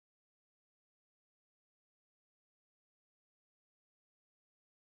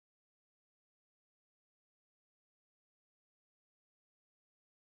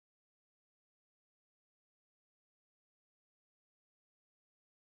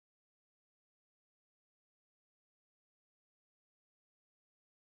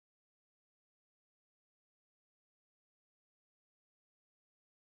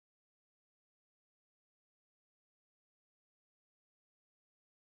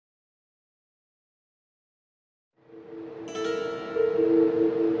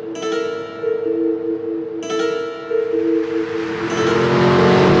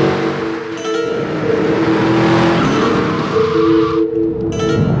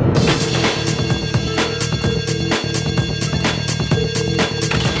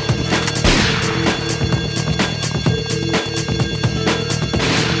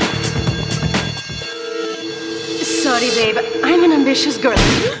ambitious girl.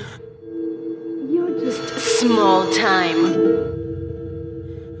 You're just small time.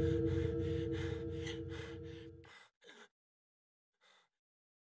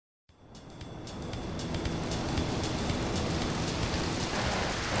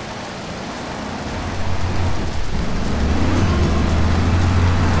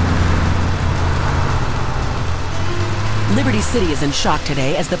 Liberty City is in shock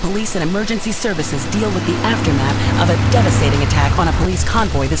today as the police and emergency services deal with the aftermath of a devastating attack on a police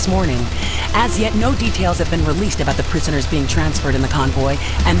convoy this morning. As yet, no details have been released about the prisoners being transferred in the convoy,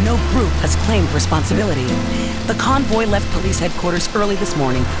 and no group has claimed responsibility. The convoy left police headquarters early this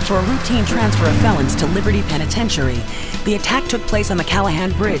morning for a routine transfer of felons to Liberty Penitentiary. The attack took place on the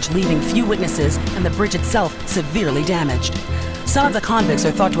Callahan Bridge, leaving few witnesses and the bridge itself severely damaged. Some of the convicts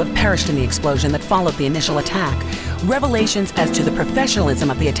are thought to have perished in the explosion that followed the initial attack. Revelations as to the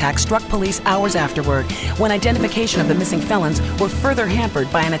professionalism of the attack struck police hours afterward, when identification of the missing felons were further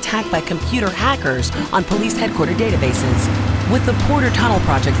hampered by an attack by computer hackers on police headquarters databases. With the Porter Tunnel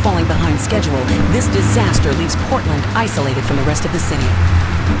project falling behind schedule, this disaster leaves Portland isolated from the rest of the city.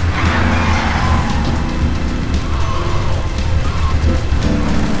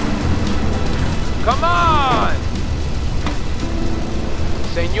 Come on!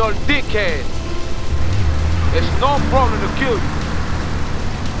 Senor Dickhead! It's no problem to kill you.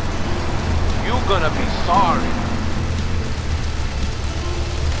 You're gonna be sorry.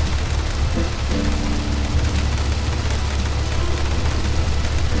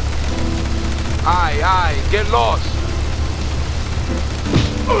 Aye, get lost.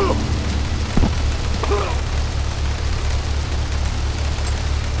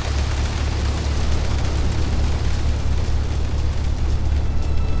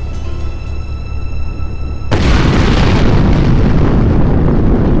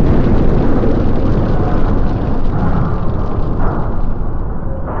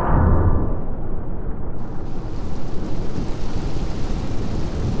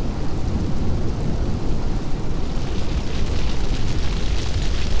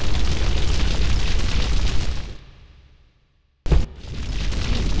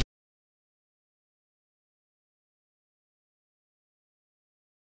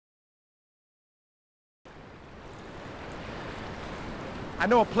 I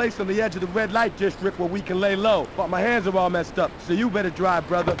know a place on the edge of the red light district where we can lay low, but my hands are all messed up, so you better drive,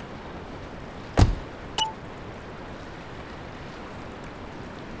 brother.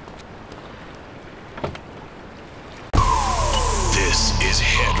 This is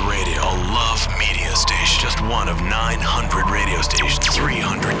Head Radio, a Love Media station. Just one of 900 radio stations,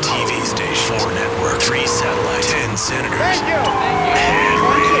 300 TV stations, 4 networks, 3 satellites, 10 senators. Thank you! Head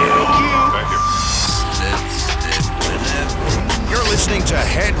Radio. Thank you. You're listening to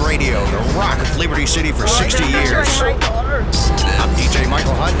Head Radio, the rock of Liberty City for 60 years. I'm DJ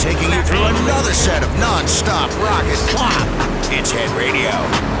Michael Hunt, taking you through another set of non-stop rock and pop. It's Head Radio.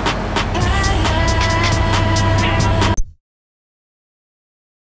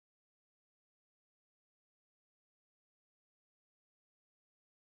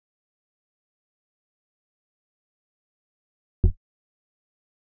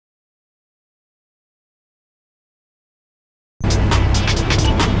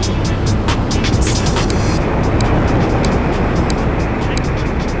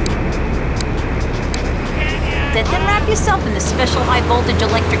 Then wrap yourself in the special high-voltage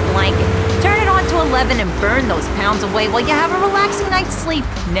electric blanket. Turn it on to 11 and burn those pounds away while you have a relaxing night's sleep.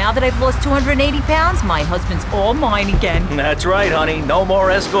 Now that I've lost 280 pounds, my husband's all mine again. That's right, honey. No more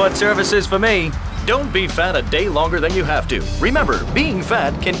escort services for me. Don't be fat a day longer than you have to. Remember, being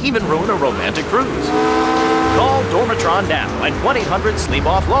fat can even ruin a romantic cruise. Call Dormitron now at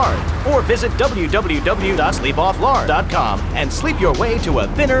 1-800-SLEEP-OFF-LARD or visit www.sleepofflard.com and sleep your way to a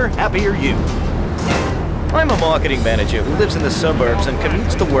thinner, happier you. I'm a marketing manager who lives in the suburbs and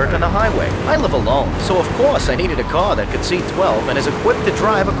commutes to work on the highway. I live alone, so of course I needed a car that could seat 12 and is equipped to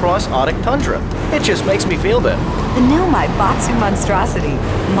drive across Arctic tundra. It just makes me feel better. The new Boxer Monstrosity.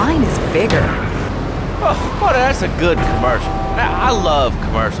 Mine is bigger. Oh, that's a good commercial. I love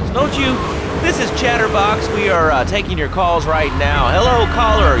commercials, don't you? This is Chatterbox. We are taking your calls right now. Hello,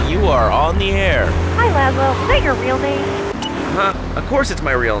 caller. You are on the air. Hi, Laszlo. Is that your real name? Huh? Of course it's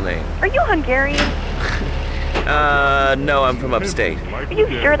my real name. Are you Hungarian? No, I'm from upstate. Are you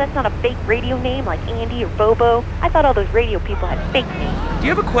sure that's not a fake radio name like Andy or Bobo? I thought all those radio people had fake names. Do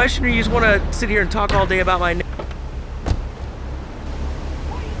you have a question or you just want to sit here and talk all day about my name?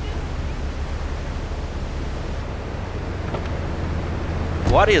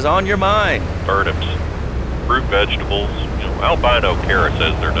 What is on your mind? Burnham's. fruit, vegetables. You know, albino carrots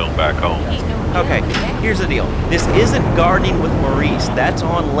as they're known back home. Okay, here's the deal. This isn't Gardening with Maurice. That's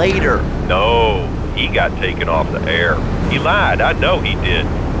on later. No, he got taken off the air. He lied. I know he did.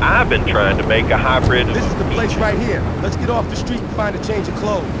 I've been trying to make a hybrid of... This is the place right here. Let's get off the street and find a change of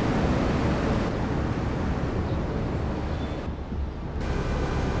clothes.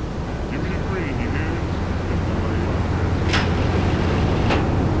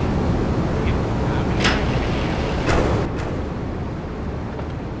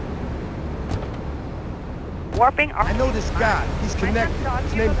 Warping our... I know this guy. He's connected.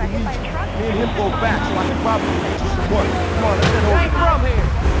 His name's Luigi. Me and him go back, so I can probably get you some work. Come on, let's head over. Where from here?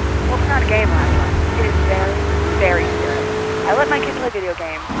 Well, it's not a game last night. It is very, very serious. I let my kid play video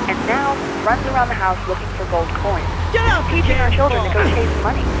games, and now runs around the house looking for gold coins. Teaching our children to go chase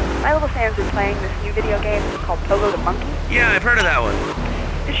money. My little Sam's been playing this new video game called Pogo the Monkey. Yeah, I've heard of that one.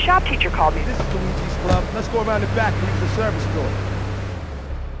 His shop teacher called me. This is Luigi's club. Let's go around the back and use the service door.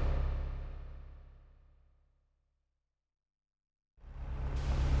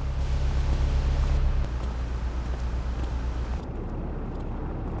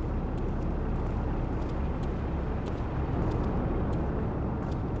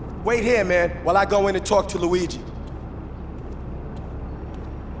 Wait here, man, while I go in and talk to Luigi.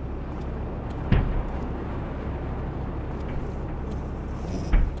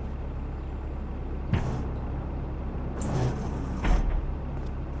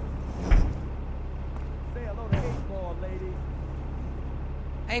 Say hello to 8-Ball, lady.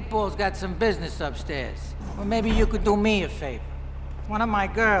 8-Ball's got some business upstairs. Or maybe you could do me a favor. One of my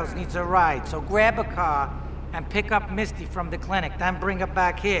girls needs a ride, so grab a car and pick up Misty from the clinic, then bring her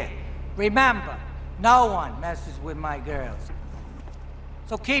back here. Remember, no one messes with my girls.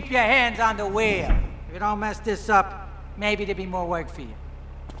 So keep your hands on the wheel. If you don't mess this up, maybe there'll be more work for you.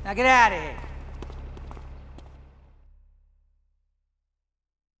 Now get out of here.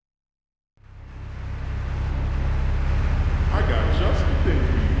 I got just the thing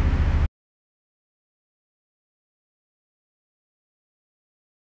for you.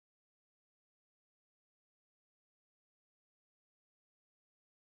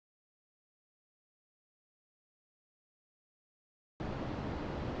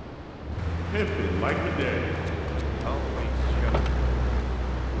 Pimpin' like my daddy.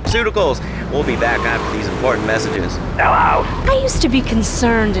 Pharmaceuticals. We'll be back after these important messages. Hello. I used to be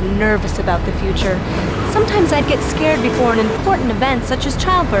concerned and nervous about the future. Sometimes I'd get scared before an important event such as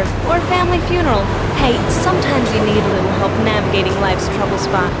childbirth or a family funeral. Hey, sometimes you need a little help navigating life's trouble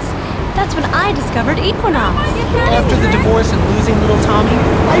spots. That's when I discovered Equinox. After the divorce and losing little Tommy,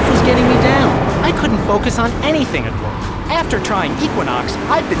 life was getting me down. I couldn't focus on anything at work. After trying Equinox,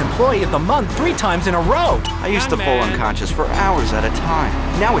 I've been Employee of the Month 3 times in a row. I used to fall unconscious for hours at a time.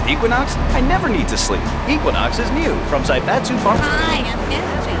 Now with Equinox, I never need to sleep. Equinox is new from Saibatsu Pharmacy. Hi, I'm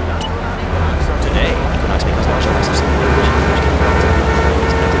Misty. Today, Equinox makes martial arts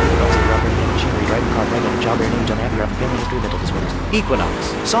driving car pregnant, childbearing age, unhappy, or have a family history of mental disorders. Equinox,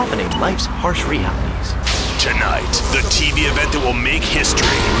 softening life's harsh realities. Tonight, the TV event that will make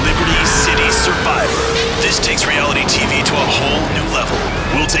history, Liberty City Survivor. This takes reality TV to a whole new level.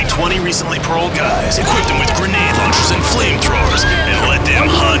 We'll take 20 recently paroled guys, equip them with grenade launchers and flamethrowers, and let them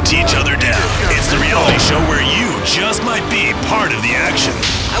hunt each other down. It's the reality show where you just might be part of the action.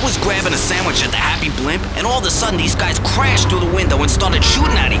 I was grabbing a sandwich at the Happy Blimp, and all of a sudden these guys crashed through the window and started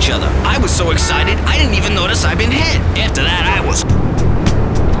shooting at each other. I was so excited, I didn't even notice I'd been hit. After that, I was...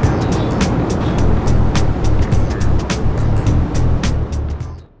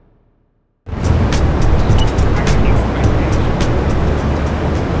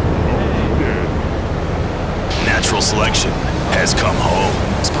 Natural Selection has come home.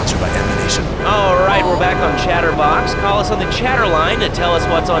 Sponsored by Ammunition. All right, we're back on Chatterbox. Call us on the chatter line to tell us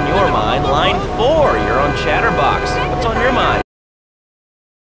what's on your mind. Line 4, you're on Chatterbox. What's on your mind?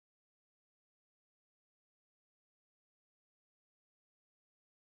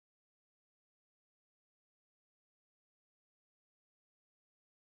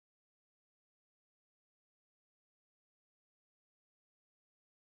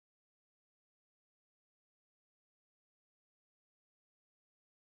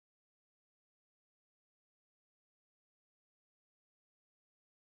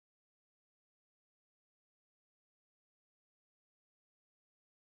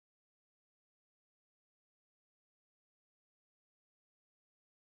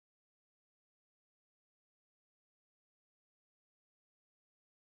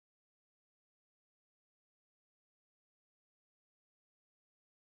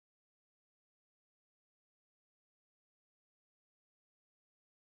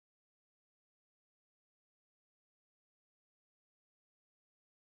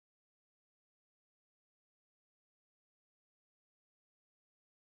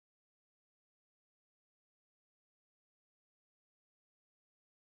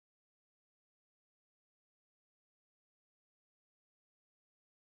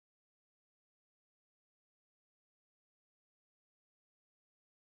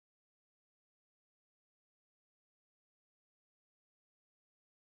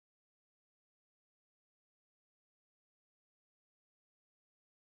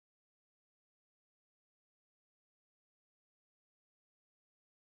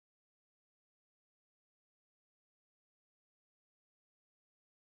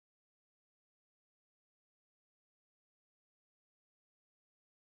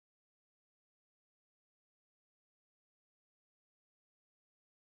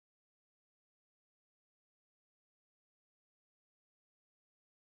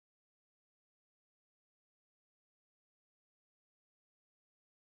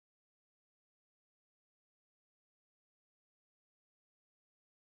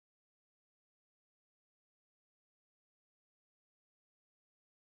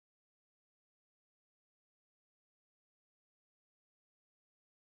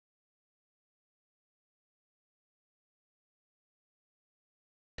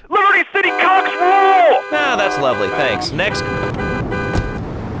 City cocks rule! Ah, that's lovely, thanks. Next.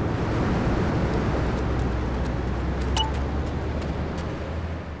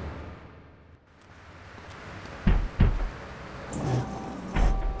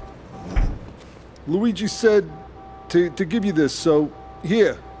 Luigi said to give you this, so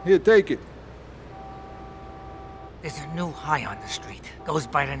here, take it. There's a new high on the street. Goes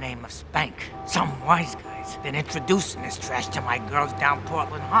by the name of Spank. Some wise guy's been introducing this trash to my girls down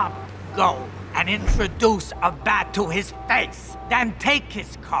Portland Harbor. Go and introduce a bat to his face. Then take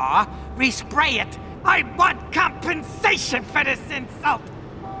his car, respray it. I want compensation for this insult.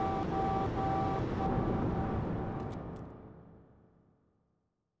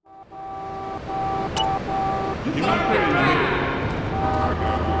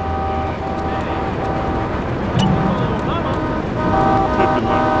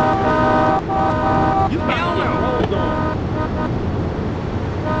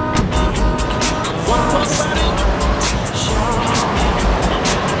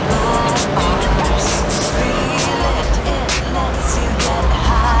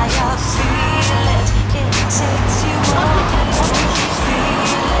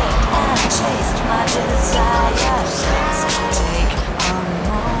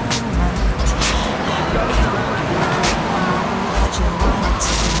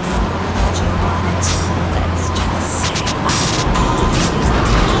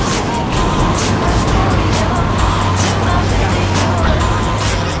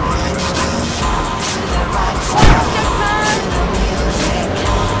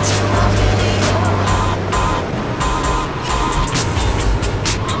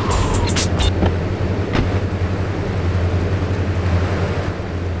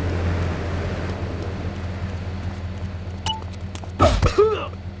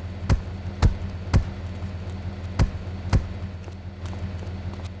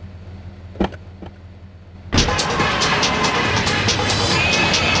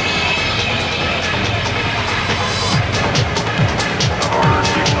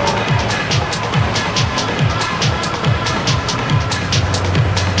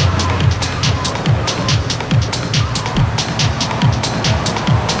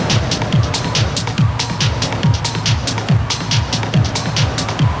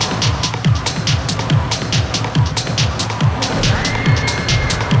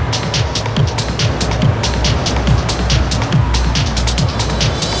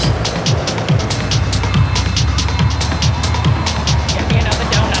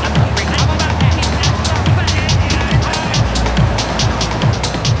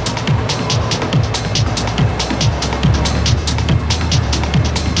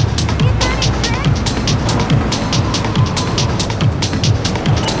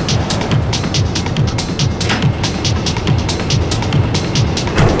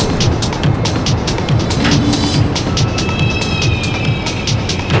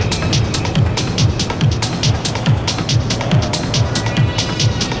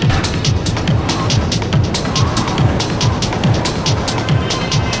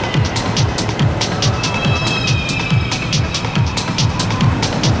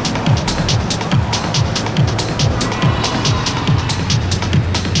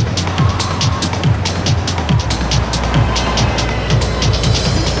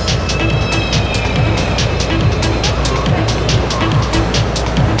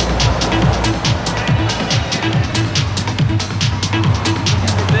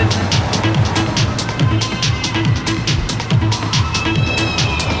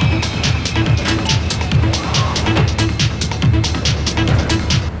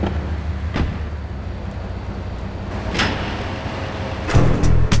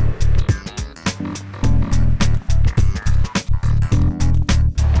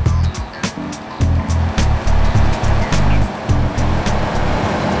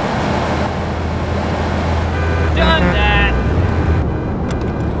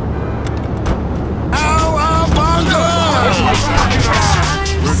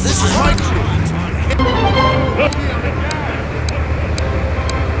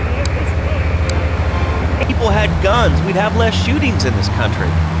 guns, we'd have less shootings in this country.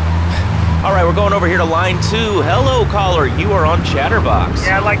 All right, we're going over here to line 2. Hello, caller. You are on Chatterbox.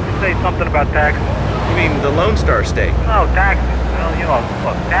 Yeah, I'd like to say something about taxes. You mean the Lone Star State? No, taxes. Well, you know,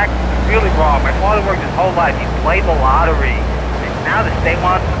 look, taxes is really wrong. My father worked his whole life. He played the lottery. And now the state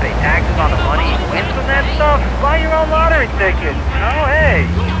wants to pay taxes on the money he wins from that stuff. Buy your own lottery ticket. You know, hey.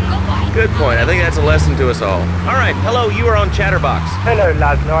 Good point. I think that's a lesson to us all. All right, hello. You are on Chatterbox. Hello,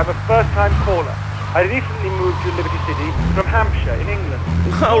 Laszlo. I'm a first-time caller. I recently moved moved to Liberty City from Hampshire in England.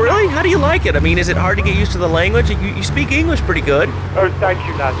 Oh, really? How do you like it? I mean, is it hard to get used to the language? You speak English pretty good. Oh, thank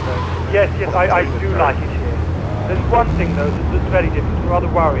you, Laszlo. Yes, I do like it here. There's one thing, though, that's very different, rather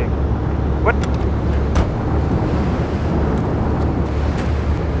worrying.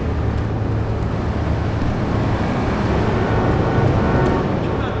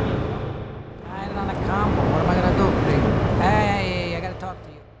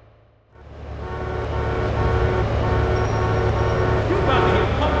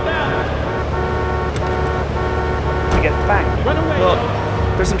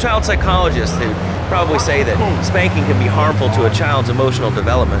 There's some child psychologists who probably say that spanking can be harmful to a child's emotional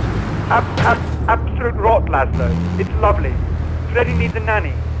development. Absolute rot, Laszlo. It's lovely. Freddy needs a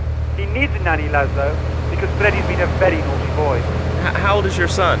nanny. He needs a nanny, Laszlo, because Freddy's been a very naughty boy. How old is your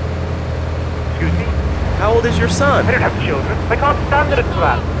son? Excuse me? How old is your son? I don't have children. I can't stand it,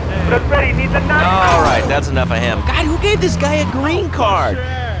 Fred. But Freddy needs a nanny. All right, that's enough of him. God, who gave this guy a green card?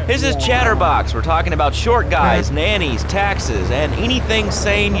 This is Chatterbox. We're talking about short guys, nannies, taxes, and anything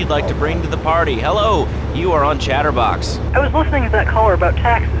sane you'd like to bring to the party. Hello, you are on Chatterbox. I was listening to that caller about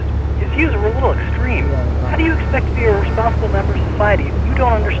taxes. His views are a little extreme. How do you expect to be a responsible member of society if you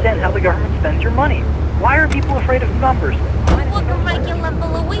don't understand how the government spends your money? Why are people afraid of numbers? Look a regular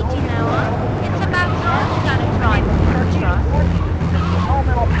Luigi now, huh? It's about time you gotta try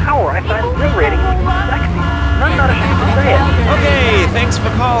Elemental power I find liberating and sexy. And I'm not ashamed to say it. Okay, thanks for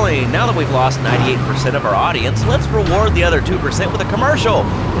calling. Now that we've lost 98% of our audience, let's reward the other 2% with a commercial.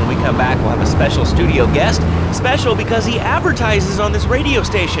 When we come back, we'll have a special studio guest. Special because he advertises on this radio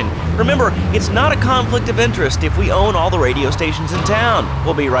station. Remember, it's not a conflict of interest if we own all the radio stations in town.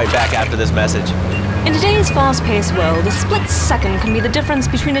 We'll be right back after this message. In today's fast-paced world, a split second can be the difference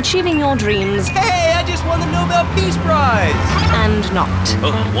between achieving your dreams... Hey, I just won the Nobel Peace Prize! ...and not. Oh,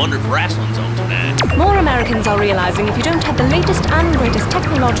 I wonder if wrestling's on tonight. More Americans are realizing if you don't have the latest and greatest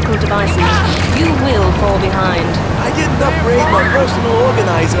technological devices, you will fall behind. I didn't upgrade my personal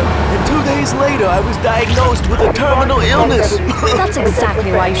organizer, and 2 days later I was diagnosed with a terminal illness. That's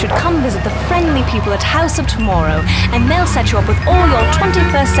exactly why you should come visit the friendly people at House of Tomorrow, and they'll set you up with all your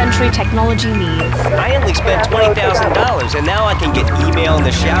 21st century technology needs. I only spent $20,000, and now I can get email in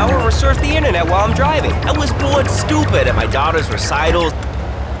the shower or surf the internet while I'm driving. I was bored stupid at my daughter's recitals.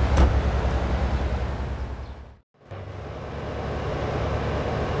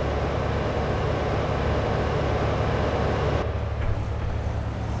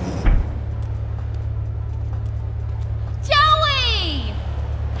 Joey!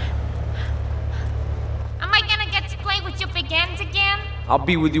 Am I gonna get to play with your big hands again? I'll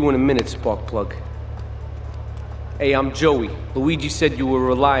be with you in a minute, Sparkplug. Hey, I'm Joey. Luigi said you were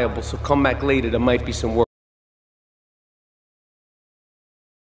reliable, so come back later. There might be some work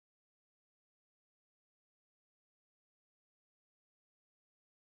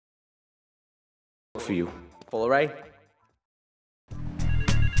for you. All right?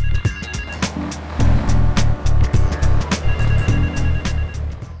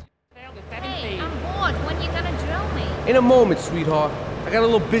 Hey, I'm bored. When are you gonna drill me? In a moment, sweetheart. I got a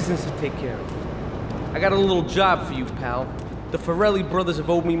little business to take care of. I got a little job for you, pal. The Ferrelli brothers have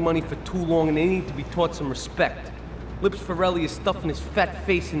owed me money for too long and they need to be taught some respect. Lips Ferrelli is stuffing his fat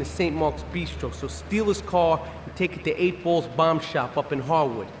face in the St. Mark's Bistro, so steal his car and take it to 8 Ball's bomb shop up in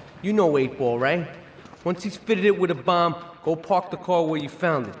Harwood. You know 8 Ball, right? Once he's fitted it with a bomb, go park the car where you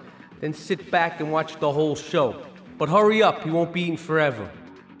found it. Then sit back and watch the whole show. But hurry up, he won't be eating forever.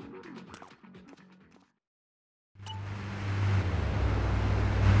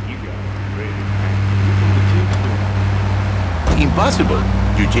 Impossible.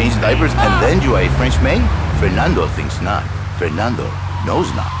 You change diapers and then you are a French maid? Fernando thinks not. Fernando knows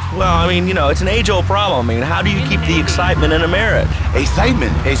not. Well, I mean, you know, it's an age-old problem. I mean, how do you keep the excitement in a marriage?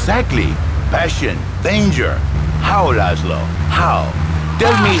 Excitement, exactly. Passion, danger. How, Laszlo? How?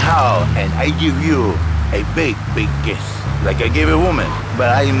 Tell me how, and I give you a big, big kiss. Like I gave a woman. But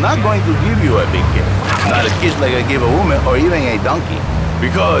I am not going to give you a big kiss. Not a kiss like I gave a woman or even a donkey.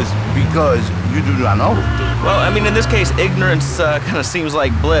 Because you do not know. Well, I mean, in this case, ignorance kind of seems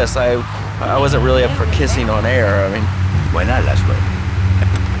like bliss. I wasn't really up for kissing on air. I mean, why not, Laszlo?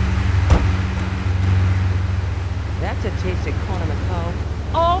 That's a tasty corn on the cob.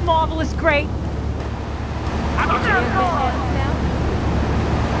 Oh, marvelous, great.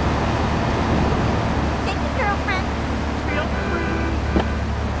 Thank you, girlfriend.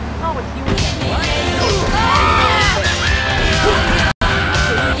 Oh, it's you again.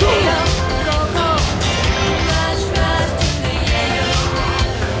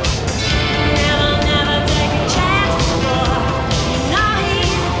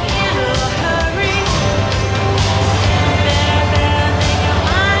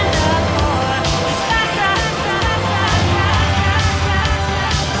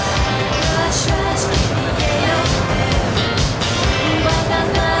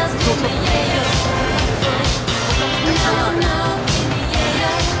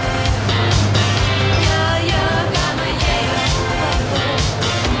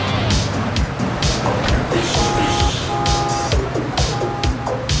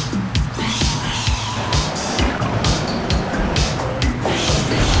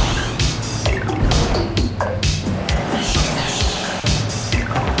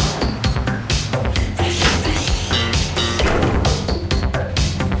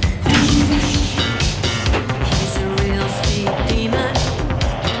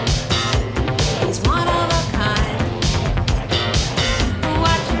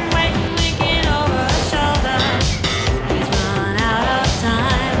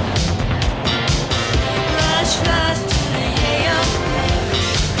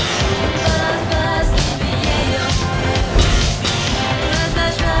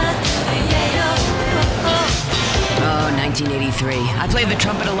 3. I played the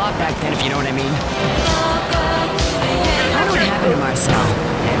trumpet a lot back then, if you know what I mean. How did it happen to Marcel?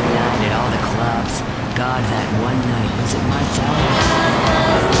 Every night at all the clubs. God, that one night. Was it Marcel?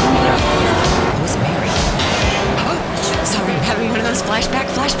 It was Mary. Oh, sorry, I'm having one of those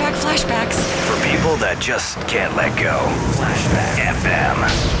flashbacks. For people that just can't let go. Flashback FM.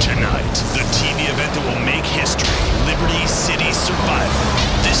 Tonight, the TV event that will make history. Liberty City Survivor.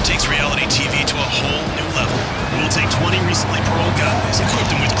 This takes reality TV to a whole new level. We'll take 20 recently paroled guys, equip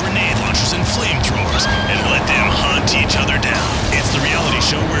them with grenade launchers and flamethrowers, and let them hunt each other down. It's the reality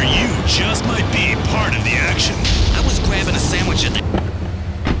show where you just might be part of the action. I was grabbing a sandwich at the...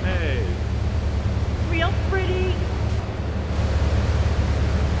 Hey. Real pretty.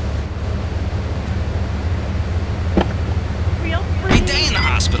 Real pretty. Hey, day in the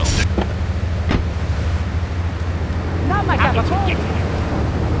hospital. Not my cup of tea.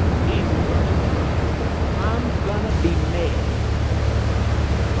 I'm gonna be mad.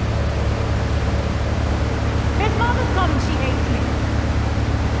 His mother's coming, she hates me.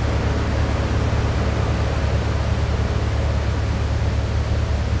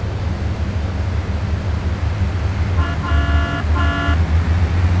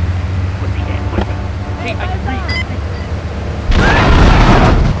 Hey, I can read.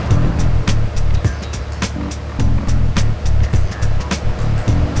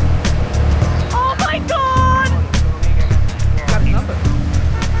 Oh my God! Got a number.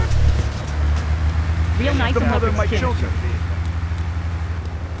 Real nice and Mother of my skin. children.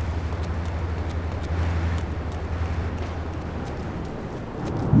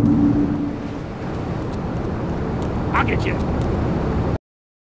 I'll get you.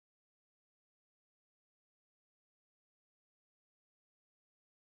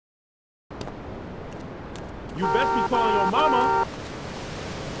 You best be calling your mama.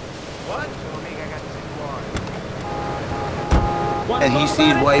 And he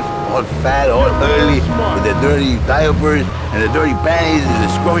sees wife all fat, all early, with the dirty diapers and the dirty panties and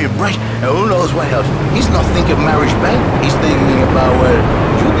the scrubby brush, and who knows what else. He's not thinking marriage back. He's thinking about, well,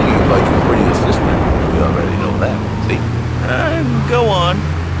 you're thinking about your pretty assistant. We already know that, see? Go on.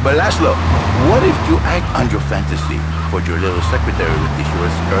 But Laszlo, what if you act on your fantasy for your little secretary with the short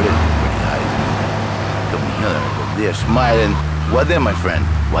skirt and pretty eyes? Come here, they're smiling. What then, my friend?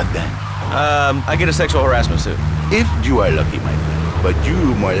 What then? I get a sexual harassment suit. If you are lucky, my friend. But you,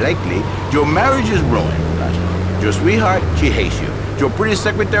 more likely, your marriage is ruined, Laszlo. Your sweetheart, she hates you. Your pretty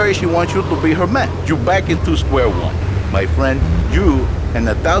secretary, she wants you to be her man. You're back into square one. My friend, you and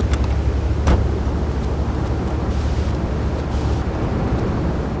 1,000...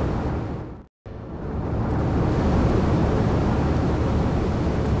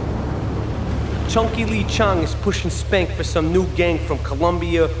 Chunky Lee Chong is pushing Spank for some new gang from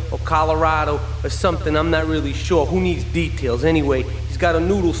Colombia or Colorado or something, I'm not really sure. Who needs details? Anyway, he's got a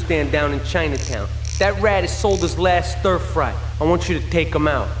noodle stand down in Chinatown. That rat has sold his last stir-fry. I want you to take him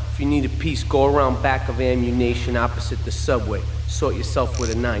out. If you need a piece, go around back of Ammunition opposite the subway. Sort yourself with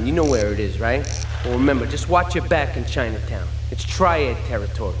a 9. You know where it is, right? Well, remember, just watch your back in Chinatown. It's Triad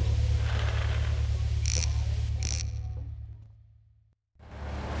territory.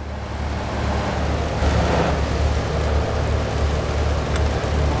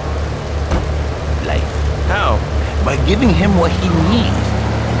 By giving him what he needs,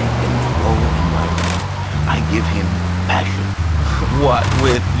 and it can grow in life. I give him passion. What,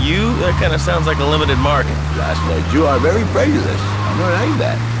 with you? That kind of sounds like a limited market. Laszlo, you are very prejudiced. I don't like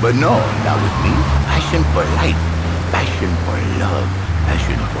that. But no, not with me. Passion for life, passion for love,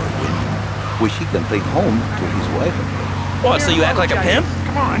 passion for women, which he can take home to his wife and me. What, so you act like a pimp?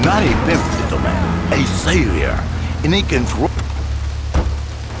 Come on. Not a pimp, little man. A savior. And he can throw...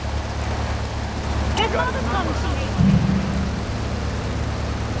 His mother's coming, she hates me.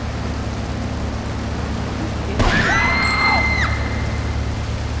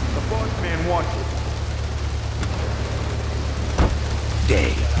 The boss man wants you.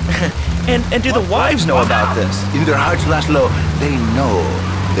 Day. And do the wives know about this? In their hearts, Laszlo, they know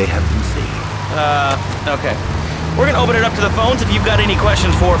they have been saved. Okay. We're gonna open it up to the phones. If you've got any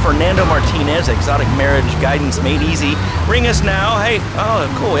questions for Fernando Martinez, Exotic Marriage Guidance Made Easy, ring us now. Hey, oh,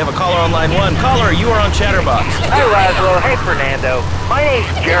 cool, we have a caller on line 1. Caller, you are on Chatterbox. Hey, Laszlo. Hey, Fernando. My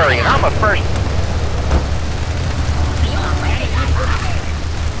name's Jerry, and I'm a first...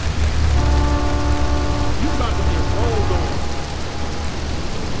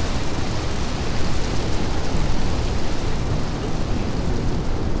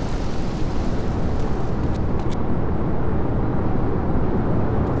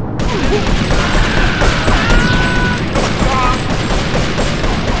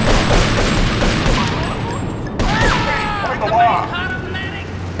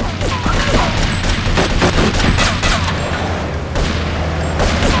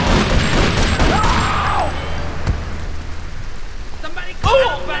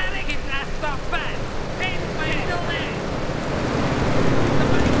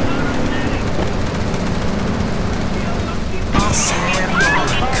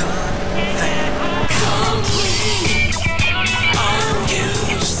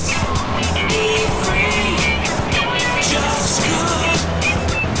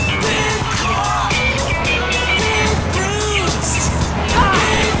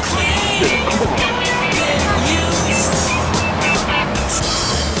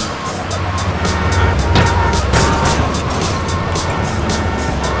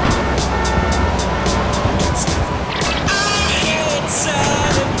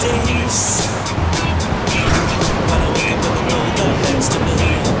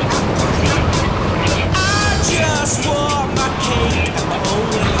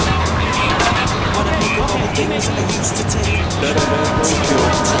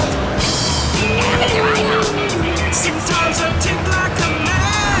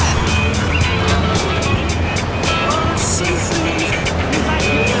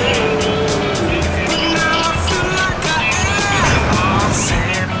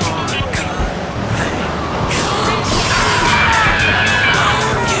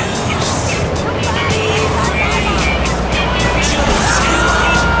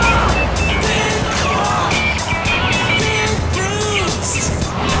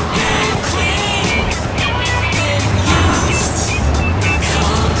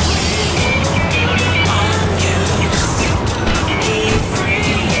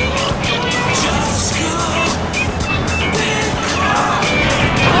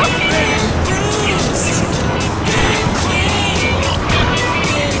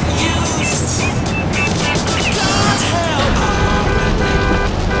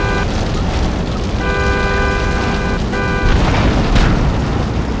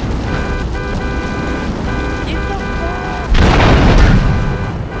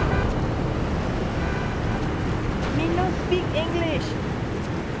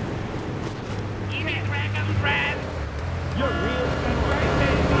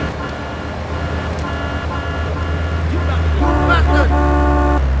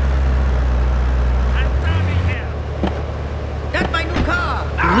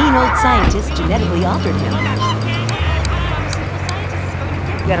 genetically altered him.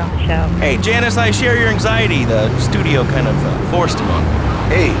 Get on the show. Hey, Janice, I share your anxiety. The studio kind of forced him on me.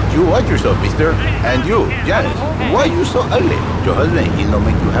 Hey, you watch yourself, mister. And you, Janice, why are you so ugly? Your husband, he don't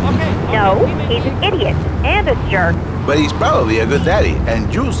make you happy? No, he's an idiot and a jerk. But he's probably a good daddy,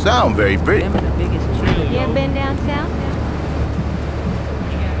 and you sound very pretty. You ever been downtown?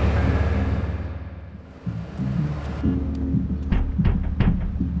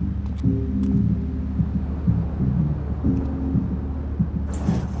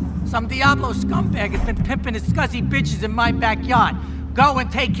 Some Diablo scumbag has been pimping his scuzzy bitches in my backyard. Go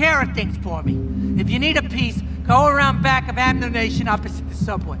and take care of things for me. If you need a piece, go around back of Ammunition opposite the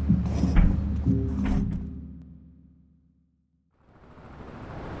subway.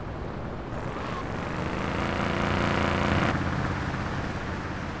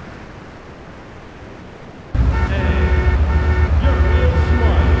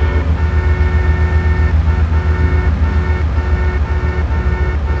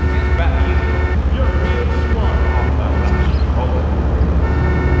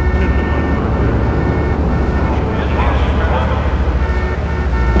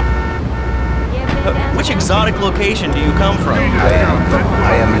 Exotic location do you come from?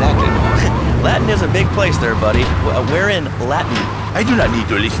 I am Latin. Latin is a big place there, buddy. Where in Latin? I do not need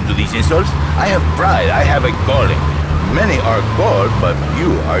to listen to these insults. I have pride. I have a calling. Many are called, but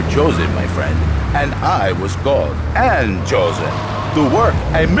few are chosen, my friend. And I was called and chosen to work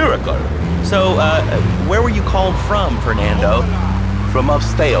a miracle. So, where were you called from, Fernando? From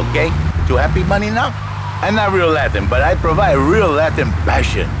upstate, okay? To happy money now? I'm not real Latin, but I provide real Latin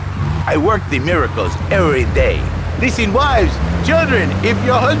passion. I work the miracles every day. Listen, wives, children, if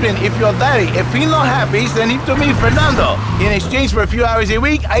your husband, if your daddy, if he's not happy, send him to me, Fernando. In exchange for a few hours a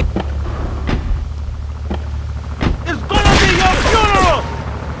week, I... It's gonna be your funeral!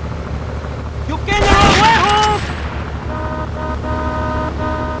 You get your own way home!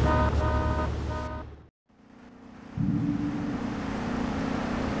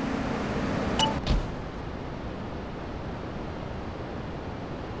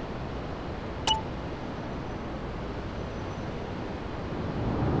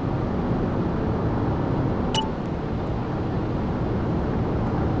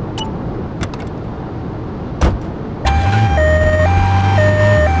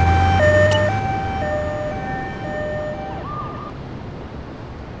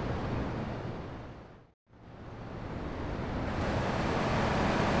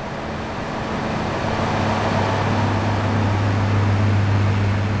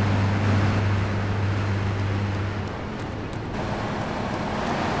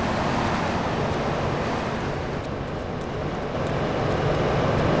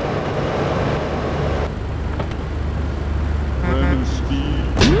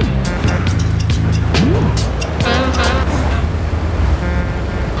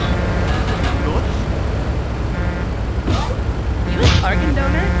 Organ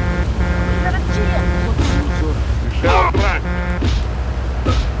donor? We got a chance. Michelle Black.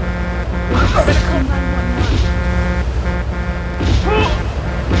 I better call 911.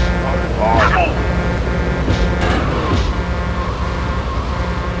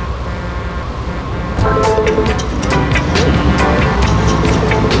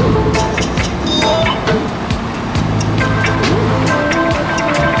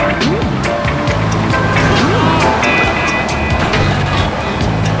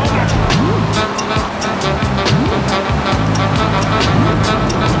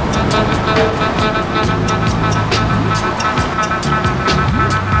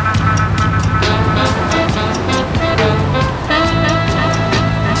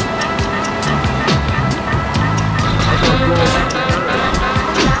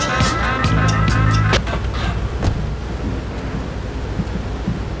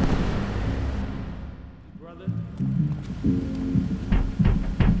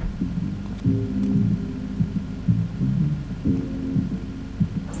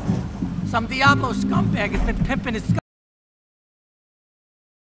 Some Diablo scumbag has been pimping his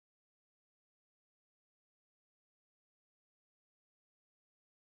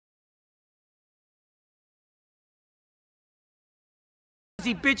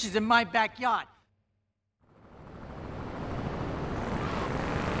bitches in my backyard.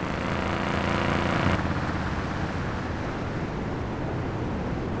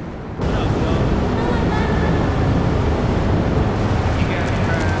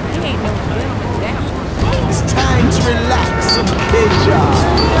 It's time to relax and catch up.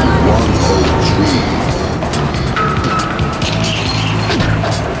 103.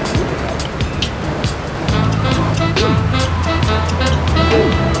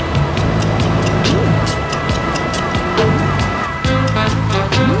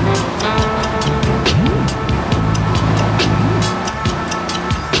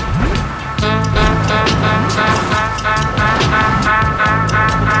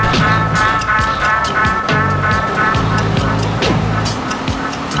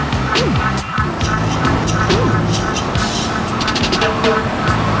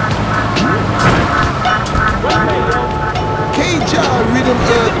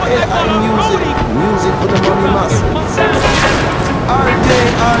 AI music, music for the money masses. All day,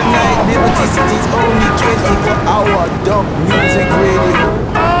 all night, Liberty City's only 24-hour dub music radio.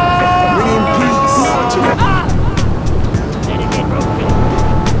 Bringing peace to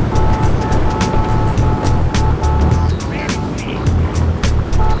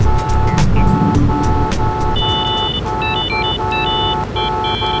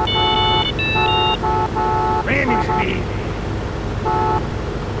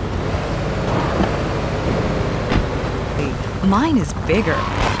Mine is bigger.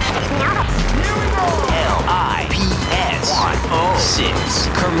 LIPS 106.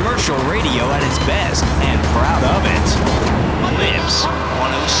 Commercial radio at its best, and proud of it. Lips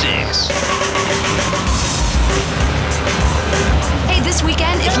 106. Hey, this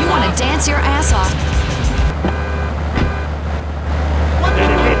weekend, if you want to dance your ass off.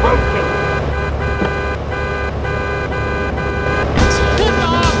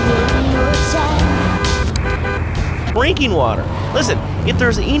 Drinking water. Listen, if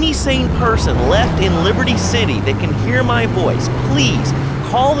there's any sane person left in Liberty City that can hear my voice, please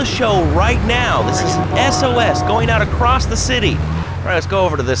call the show right now. This is SOS going out across the city. All right, let's go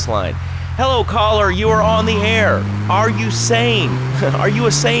over to this line. Hello, caller, you are on the air. Are you sane? Are you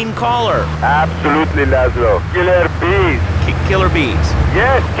a sane caller? Absolutely, Laszlo. Killer bees. Killer bees?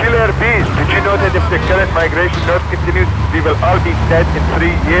 Yes, killer bees. Did you know that if the current migration not continues, we will all be dead in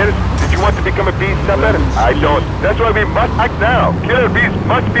 3 years? Did you want to become a bee stopper? I don't. That's why we must act now. Killer bees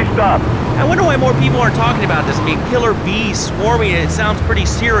must be stopped. I wonder why more people aren't talking about this. I mean, killer bees swarming, it sounds pretty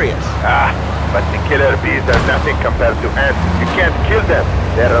serious. But the killer bees are nothing compared to ants. You can't kill them.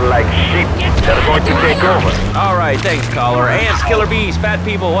 They're like sheep. They're going to take over. All right, thanks, caller. Ants, killer bees, fat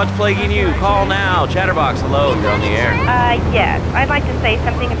people, what's plaguing you? Call now. Chatterbox, hello, you're on the air. Yes. I'd like to say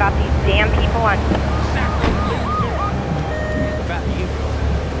something about these damn people on...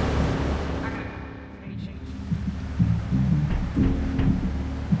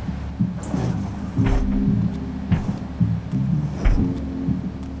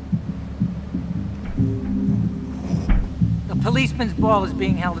 Policeman's ball is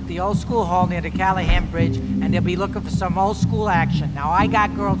being held at the old school hall near the Callahan Bridge, and they'll be looking for some old school action. Now, I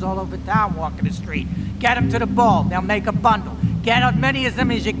got girls all over town walking the street. Get them to the ball. They'll make a bundle. Get as many of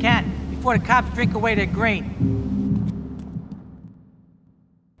them as you can before the cops drink away their green.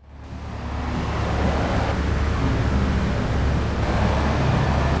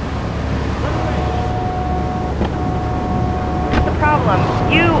 The problem,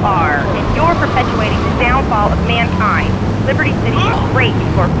 you are, and you're perpetuating the downfall of mankind. Liberty City was great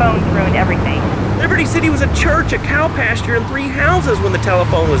before phones ruined everything. Liberty City was a church, a cow pasture, and 3 houses when the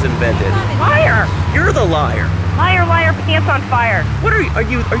telephone was invented. Liar! You're the liar. Liar, liar, pants on fire. What are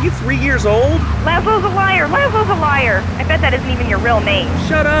you 3 years old? Laszlo's a liar, Laszlo's a liar. I bet that isn't even your real name.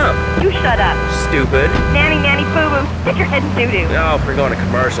 Shut up. You shut up. Stupid. Nanny, nanny, boo-boo. Stick your head in doo-doo. Oh, we're going to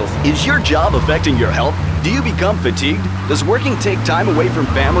commercials. Is your job affecting your health? Do you become fatigued? Does working take time away from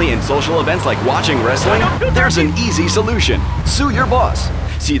family and social events like watching wrestling? There's an easy solution. Sue your boss.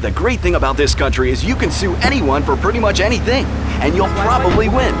 See, the great thing about this country is you can sue anyone for pretty much anything, and you'll probably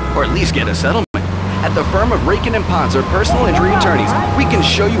win, or at least get a settlement. At the firm of Rakin & Ponzer Personal Injury Attorneys, we can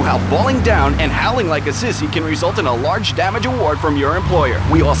show you how falling down and howling like a sissy can result in a large damage award from your employer.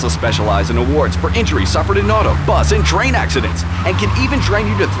 We also specialize in awards for injuries suffered in auto, bus, and train accidents, and can even train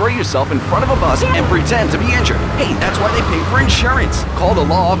you to throw yourself in front of a bus and pretend to be injured. Hey, that's why they pay for insurance. Call the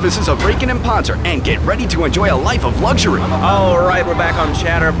law offices of Rakin & Ponzer and get ready to enjoy a life of luxury. All right, we're back on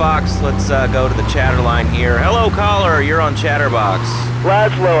Chatterbox. Let's go to the chatter line here. Hello, caller. You're on Chatterbox.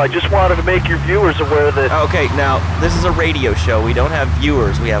 Laszlo, I just wanted to make your viewers aware that... Okay, now, this is a radio show. We don't have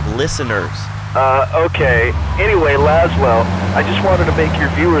viewers. We have listeners. Okay. Anyway, Laszlo, I just wanted to make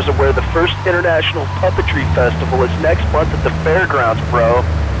your viewers aware the first International Puppetry Festival is next month at the fairgrounds, bro.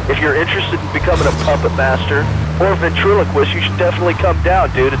 If you're interested in becoming a puppet master or ventriloquist, you should definitely come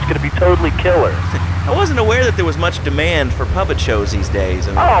down, dude. It's gonna be totally killer. I wasn't aware that there was much demand for puppet shows these days.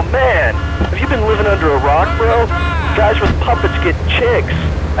 Oh, man! Have you been living under a rock, bro? Guys with puppets get chicks.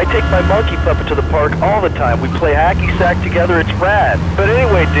 I take my monkey puppet to the park all the time. We play hacky sack together, it's rad. But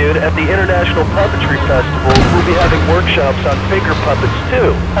anyway, dude, at the International Puppetry Festival, we'll be having workshops on finger puppets,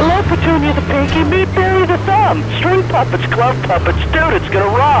 too. Hello, Petunia the Pinky, meet Barry the Thumb. String puppets, glove puppets, dude, it's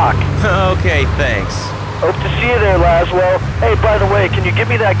gonna rock. Okay, thanks. Hope to see you there, Laszlo. Hey, by the way, can you give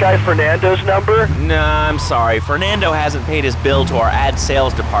me that guy Fernando's number? Nah, I'm sorry. Fernando hasn't paid his bill to our ad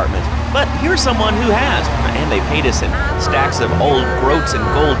sales department. But here's someone who has, and they paid us in stacks of old groats and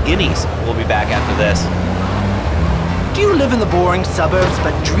gold guineas. We'll be back after this. Do you live in the boring suburbs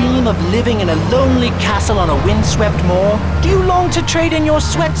but dream of living in a lonely castle on a windswept moor? Do you long to trade in your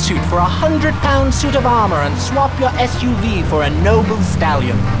sweatsuit for a 100-pound suit of armor and swap your SUV for a noble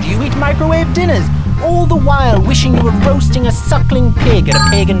stallion? Do you eat microwave dinners, all the while wishing you were roasting a suckling pig at a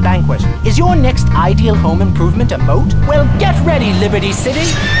pagan banquet? Is your next ideal home improvement a moat? Well, get ready, Liberty City!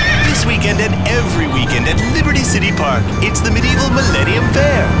 This weekend and every weekend at Liberty City Park, it's the Medieval Millennium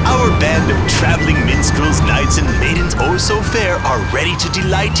Fair. Our band of traveling minstrels, knights, and maidens oh so fair are ready to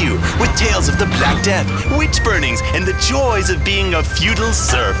delight you with tales of the Black Death, witch burnings, and the joys of being a feudal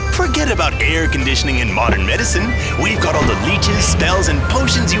serf. Forget about air conditioning and modern medicine. We've got all the leeches, spells, and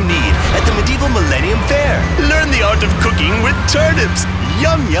potions you need at the Medieval Millennium Fair. Learn the art of cooking with turnips.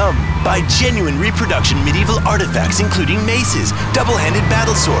 Yum yum! Buy genuine reproduction medieval artifacts including maces, double-handed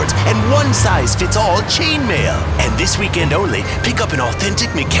battle swords, and one-size-fits-all chainmail. And this weekend only, pick up an authentic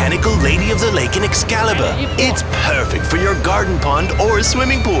mechanical Lady of the Lake in Excalibur. It's perfect for your garden pond or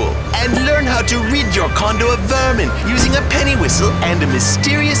swimming pool. And learn how to rid your condo of vermin using a penny whistle and a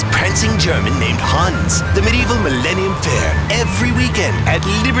mysterious prancing German named Hans. The Medieval Millennium Fair, every weekend at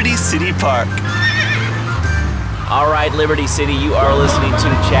Liberty City Park. All right, Liberty City, you are listening to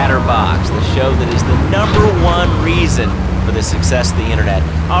Chatterbox, the show that is the #1 reason for the success of the internet.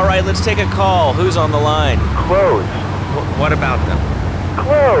 All right, let's take a call. Who's on the line? Clothes. What about them?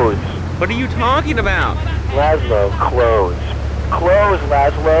 Clothes. What are you talking about? Laszlo, clothes. Clothes,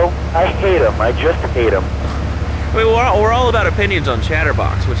 Laszlo. I hate them. I just hate them. I mean, we're all about opinions on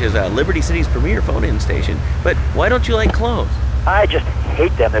Chatterbox, which is Liberty City's premier phone-in station. But why don't you like clothes? I just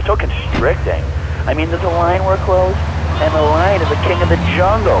hate them. They're so constricting. I mean, there's a lion wear clothes, and the lion is the king of the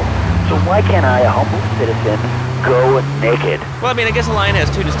jungle. So why can't I, a humble citizen, go naked? Well, I mean, I guess a lion has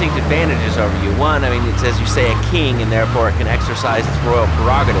two distinct advantages over you. One, I mean, it's, as you say, a king, and therefore it can exercise its royal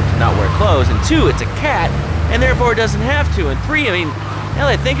prerogative to not wear clothes. And two, it's a cat, and therefore it doesn't have to. And three, I mean, now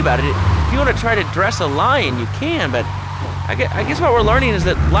that I think about it, if you want to try to dress a lion, you can, but I guess what we're learning is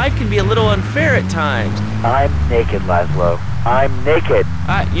that life can be a little unfair at times. I'm naked, Laszlo. I'm naked.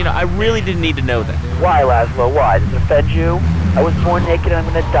 You know, I really didn't need to know that. Why, Laszlo? Why? Does it offend you? I was born naked and I'm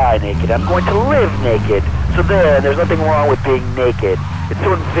going to die naked. I'm going to live naked. So there's nothing wrong with being naked. It's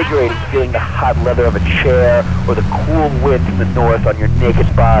so invigorating feeling the hot leather of a chair or the cool wind from the north on your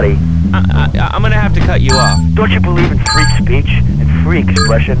naked body. I'm going to have to cut you off. Don't you believe in free speech and free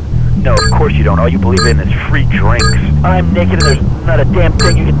expression? No, of course you don't. All you believe in is free drinks. I'm naked and there's not a damn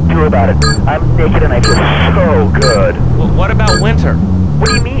thing you can do about it. I'm naked and I feel so good. Well, what about winter? What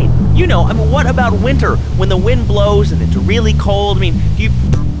do you mean? You know, I mean, what about winter? When the wind blows and it's really cold, I mean, do you...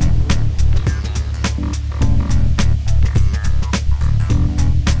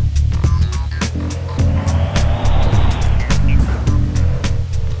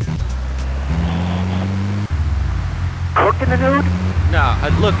 Cooked in the nude? No,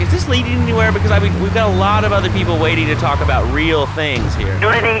 look, is this leading anywhere? Because, I mean, we've got a lot of other people waiting to talk about real things here.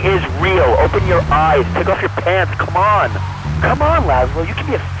 Nudity is real. Open your eyes. Take off your pants. Come on. Come on, Laszlo. You can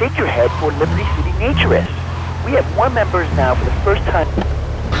be a figurehead for Liberty City Naturists. We have more members now for the first time.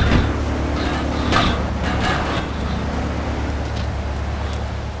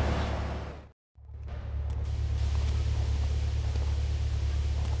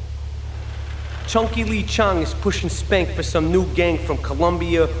 Chunky Lee Chong is pushing Spank for some new gang from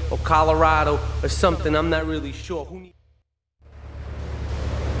Colombia or Colorado or something, I'm not really sure. Who needs...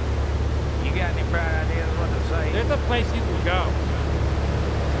 You got any bright ideas what to say? There's a place you can go.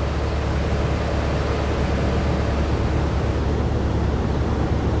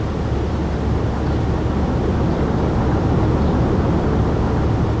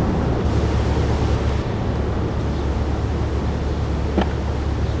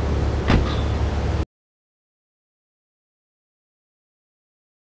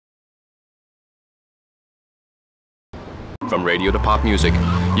 From radio to pop music,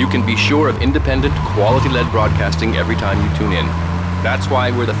 you can be sure of independent, quality-led broadcasting every time you tune in. That's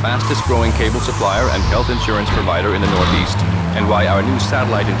why we're the fastest growing cable supplier and health insurance provider in the Northeast, and why our new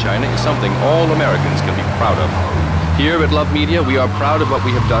satellite in China is something all Americans can be proud of. Here at Love Media, we are proud of what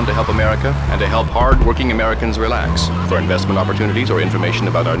we have done to help America and to help hard-working Americans relax. For investment opportunities or information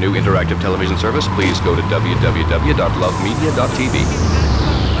about our new interactive television service, please go to www.lovemedia.tv.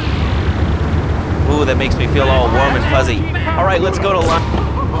 Ooh, that makes me feel all warm and fuzzy. All right, let's go to lunch.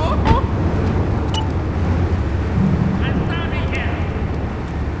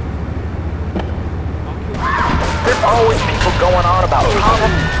 There's always people going on about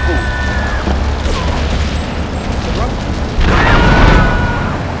problems in school.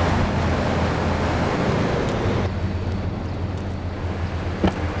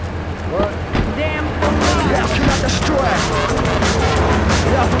 What? Damn, how can I destroy?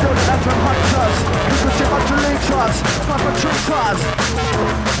 from hunters, frequency modulators, proper treaters.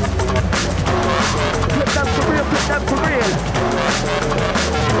 Flip them for real, flip them for real.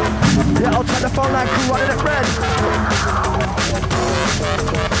 Yeah, I'll turn the phone line crew running it red.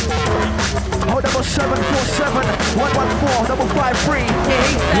 Hold double 747 114 553.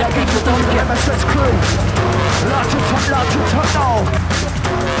 Yeah, get to the MSS crew. Loud to top now.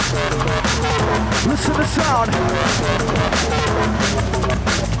 Listen to the sound.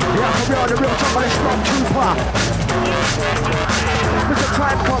 Yeah, for real, the real top of this strong trooper. Mr.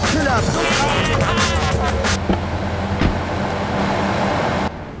 Time Cop Killer.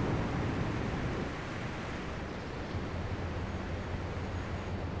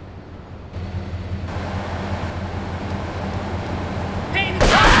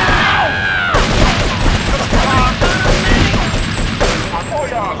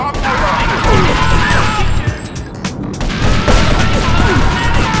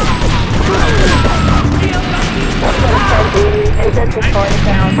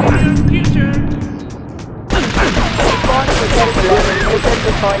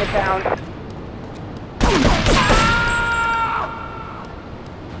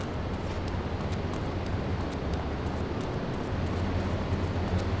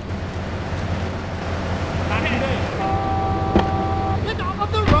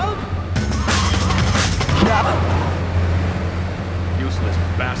 Useless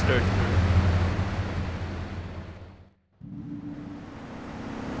bastard.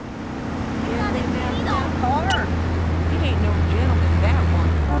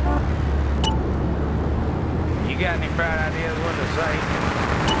 You got any bright ideas what to say?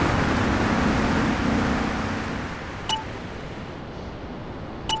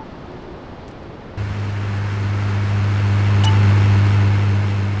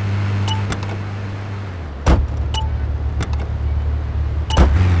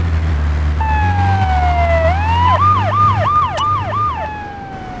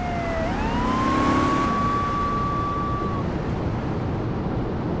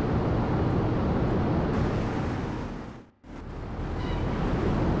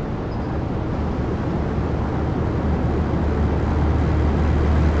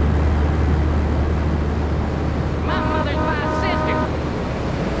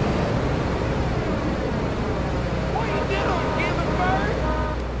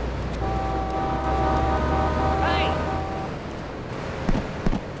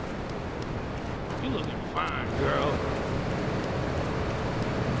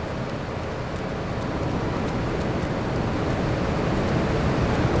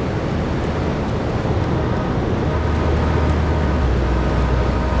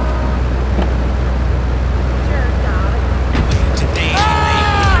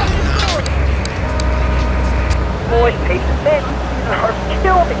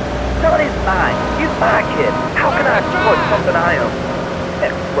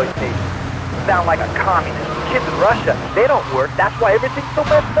 Sound like a communist. Kids in Russia, they don't work. That's why everything's so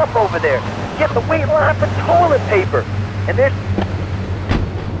messed up over there. You have to wait in line for toilet paper. And there's...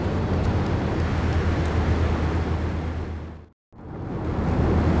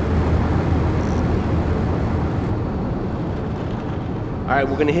 Alright,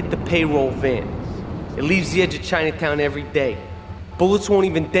 we're gonna hit the payroll van. It leaves the edge of Chinatown every day. Bullets won't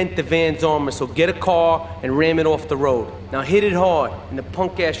even dent the van's armor, so get a car and ram it off the road. Now hit it hard, and the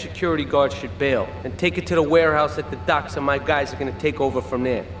punk-ass security guard should bail. Then take it to the warehouse at the docks, and my guys are gonna take over from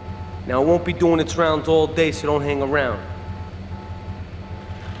there. Now it won't be doing its rounds all day, so don't hang around.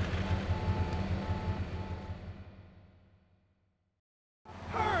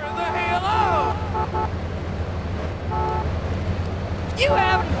 You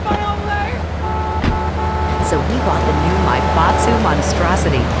having fun over there? So we bought the new Maibatsu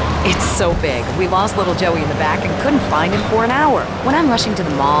Monstrosity. It's so big, we lost little Joey in the back and couldn't find him for an hour. When I'm rushing to the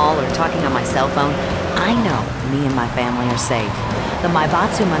mall or talking on my cell phone, I know me and my family are safe. The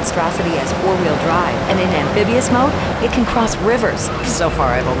Maibatsu Monstrosity has four-wheel drive, and in amphibious mode, it can cross rivers. So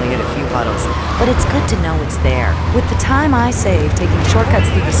far, I've only hit a few puddles, but it's good to know it's there. With the time I save taking shortcuts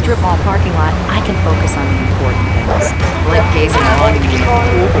through the strip mall parking lot, I can focus on the important things, like gazing along to being a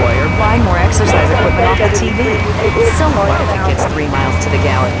pool boy or buying more exercise equipment off the TV. So what if it gets 3 miles to the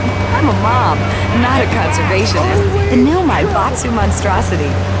gallon? I'm a mom, not a conservationist. The new Maibatsu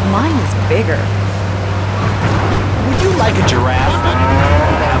Monstrosity. Mine is bigger. Would you like a giraffe?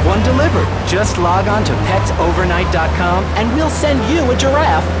 Have one delivered. Just log on to petsovernight.com and we'll send you a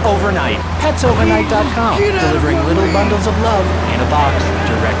giraffe overnight. Petsovernight.com, delivering little bundles of love in a box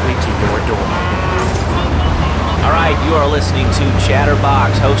directly to your door. Alright, you are listening to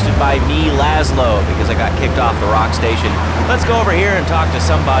Chatterbox, hosted by me, Laszlo, because I got kicked off the rock station. Let's go over here and talk to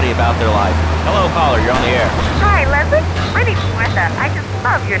somebody about their life. Hello, caller, you're on the air. Hi, Leslie. My name's Martha. I just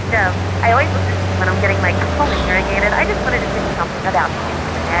love your show. I always listen to you when I'm getting my colon irrigated. I just wanted to say something about you.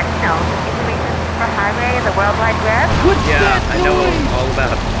 And, you know, information for highway and the World Wide Web. Yeah, I know all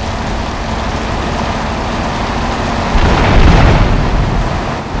about it.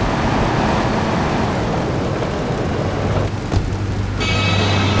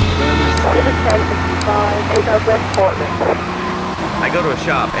 I go to a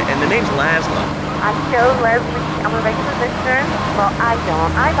shop, and the name's Laszlo. I'm so Leslie. I'm a regular visitor. Well, I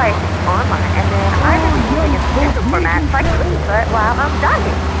don't. I buy things online, and then I just using it in digital format so I can listen to it while I'm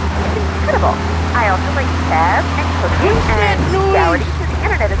driving. It's incredible. I also like tabs and cooking, and reality through the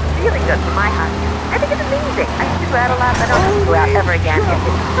internet is really good for my hobby. I think it's amazing. I used to go out a lot, but I don't have to go out ever again. It's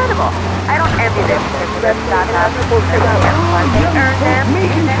incredible. I don't envy this because the stock houses will they earn them,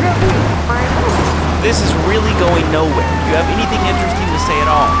 and then my This is really going nowhere. Do you have anything interesting to say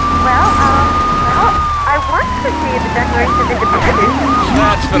at all? Well, I worked for the Declaration of Independence.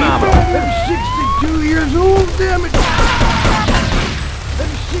 That's phenomenal. I'm 62 years old, damn it!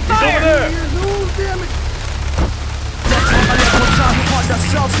 I'm 62 there. years old, damn it!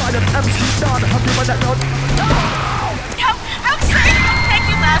 Thank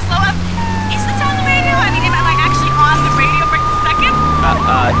you, Laszlo. Is this on the radio? I mean, am I actually on the radio for a second?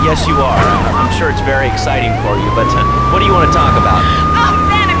 Yes you are. I'm sure it's very exciting for you, but what do you want to talk about? Oh,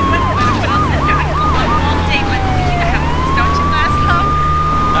 man, I mean, what else is there? I could go on all day, but you know how it is, don't you, Laszlo?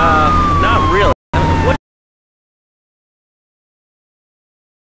 Not really. What's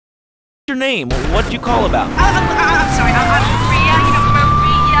your name? What did you call about? I'm sorry, I'm Maria, you know,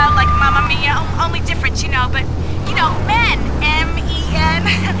 Maria, like Mamma Mia, only different, you know, but, you know, men, M-E-N,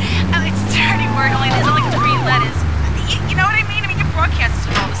 it's a dirty word, there's only 3 letters. You know what I mean? I mean, your broadcasters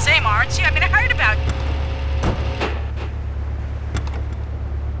are all the same, aren't you? I mean, I heard about you.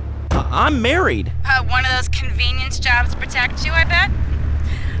 I'm married. One of those convenience jobs protect you, I bet?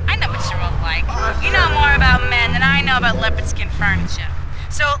 I know what you're all like. You know more about men than I know about leopard skin furniture.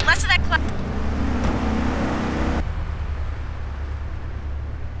 So, less of that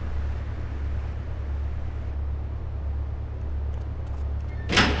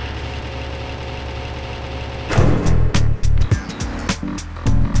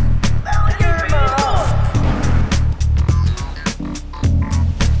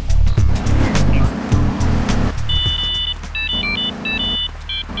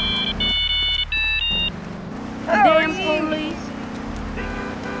Damn police.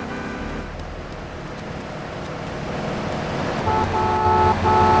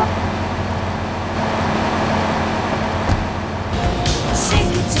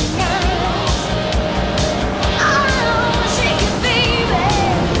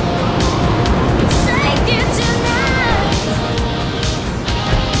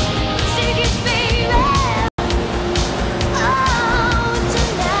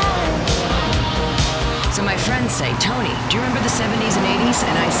 So my friends say, Tony, do you remember the 70s and 80s?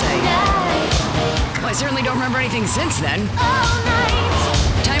 And I say, well, I certainly don't remember anything since then.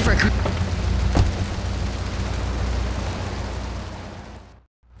 Time for a...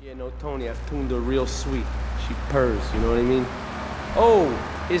 Yeah, no, Tony, I've tuned her real sweet. She purrs, you know what I mean? Oh,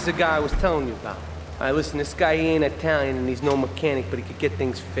 here's the guy I was telling you about. All right, listen, this guy, he ain't Italian and he's no mechanic, but he could get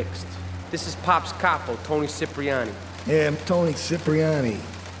things fixed. This is Pop's capo, Tony Cipriani. Yeah, I'm Tony Cipriani.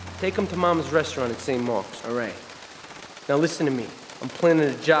 Take him to Mama's restaurant at St. Mark's, all right? Now listen to me. I'm planning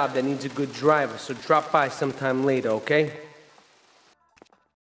a job that needs a good driver, so drop by sometime later, okay?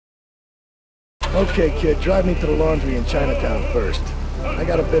 Okay, kid, drive me to the laundry in Chinatown first. I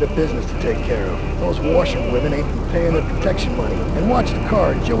got a bit of business to take care of. Those washerwomen ain't been paying their protection money. And watch the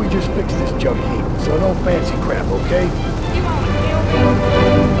car. Joey just fixed this junk heap, so no fancy crap, okay?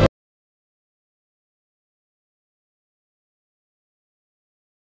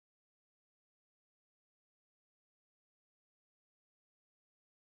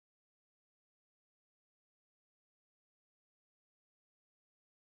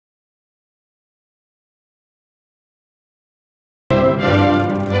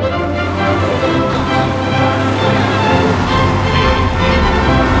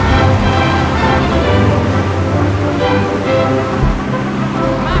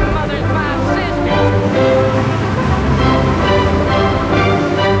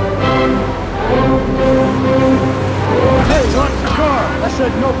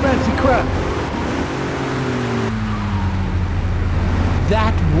 No fancy crap.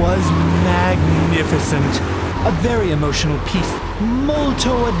 That was magnificent. A very emotional piece.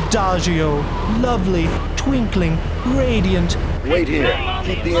 Molto adagio. Lovely, twinkling, radiant. Wait here.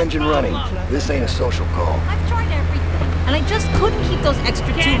 Keep the engine running. This ain't a social call. I've tried everything, and I just couldn't keep those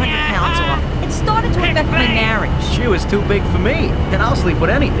extra 200 pounds off. It started to affect my marriage. She was too big for me. Then I'll sleep with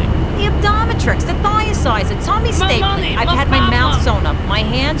anything. The abdometrix, the thiasizer, tummy stapling. I've had my mouth sewn up, my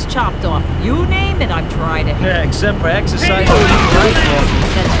hands chopped off. You name it, I've tried it. Yeah, except for exercise.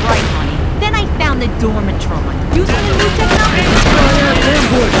 That's right, honey. Then I found the Dormatron. Using the new technology.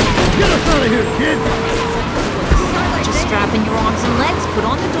 Get us out of here, kid! Just strap in your arms and legs, put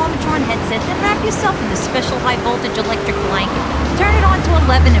on the Dormatron headset, then wrap yourself in the special high-voltage electric blanket. Turn it on to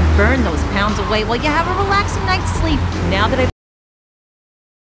 11 and burn those pounds away while you have a relaxing night's sleep. Now that I've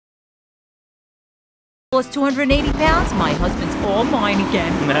lost 280 pounds, my husband's all mine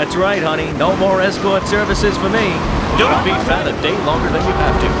again. That's right, honey. No more escort services for me. Don't be fat a day longer than you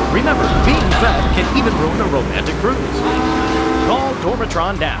have to. Remember, being fat can even ruin a romantic cruise. Call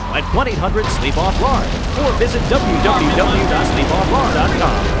Dormatron now at 1-800-SLEEP-OFF-LARD or visit www.sleepofflard.com.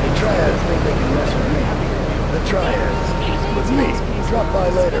 The Triads think they can mess with me. The Triads. With me. Drop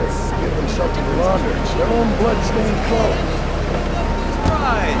by later. Give them something to launder. Their own blood-stained clothes.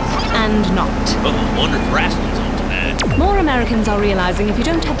 And not. But the wonder if wrestling's on tonight. More Americans are realizing if you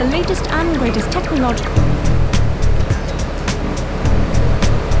don't have the latest and greatest technological...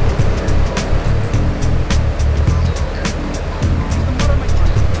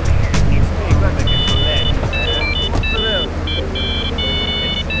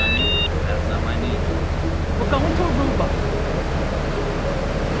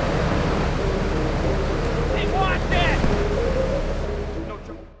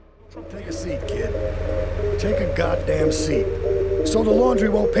 Goddamn seat. So the laundry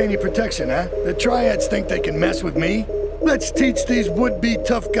won't pay any protection, huh? The Triads think they can mess with me? Let's teach these would-be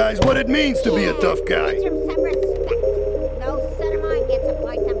tough guys what it means to be a tough guy. Teach him some respect. No son of mine gets to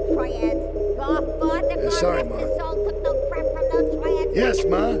fight some Triads. Your father sorry, Ma. took no crap from those Triads. Yes,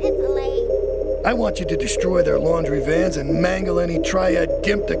 Ma. I want you to destroy their laundry vans and mangle any Triad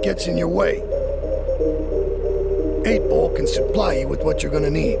gimp that gets in your way. 8-Ball can supply you with what you're gonna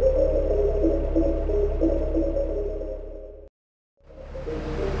need.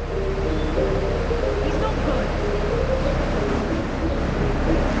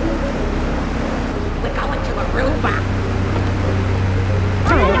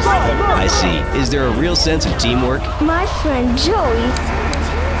 I see. Is there a real sense of teamwork? My friend Joey's.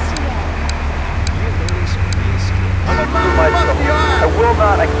 I will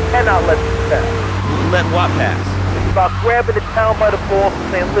not, I cannot let this pass. Let what pass? It's about grabbing the town by the balls and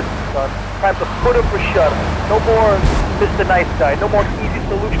saying, listen, son, time to put up or shut up. No more Mr. Nice Guy, no more easy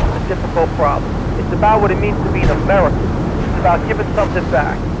solutions to difficult problems. It's about what it means to be an American. It's about giving something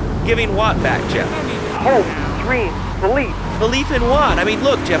back. Giving what back, Jeff? Hope, dreams, belief. Belief in what? I mean,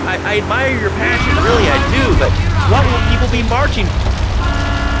 look, Jeff, I admire your passion, really I do, but what will people be marching for?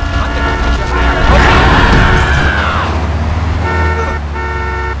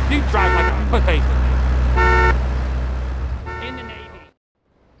 You drive like a pussy. In the Navy.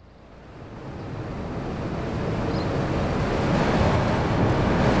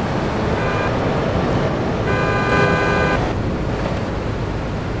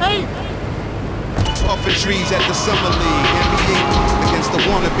 Hey! Off the trees at the Summer League, NBA against the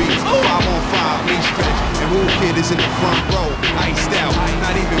wannabes. 5-on-5, me stretch, and Rule Kid is in the front row, iced out,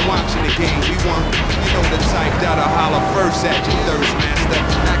 not even watching the game. We won, you know the type that'll holler first at you, thirst master.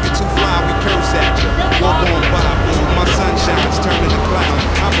 Acting too fly, we curse at you. Walk on by, boom, my sunshine's turning to cloud.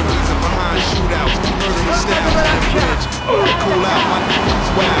 I'm the reason behind shootouts, murdering styles on the bridge. Cool out, my niggas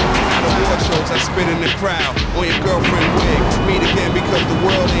wild. Out of war shows, I spit in the crowd. On your girlfriend wig, meet again because the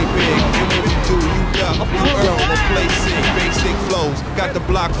world ain't big. And when you do, you duck, you earl or play sick, basic flows. Got the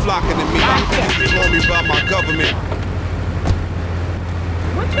block flocking to me. You told me about my government.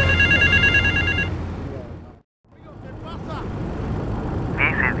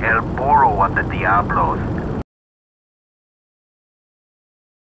 This is El Burro of the Diablos.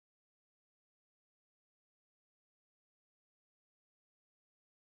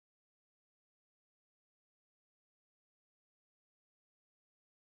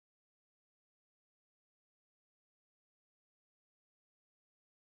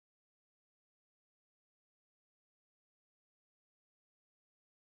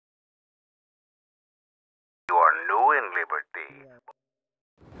 You are new in liberty.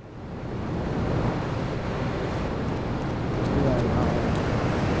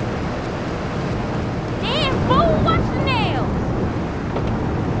 Damn, fool, what's the nail?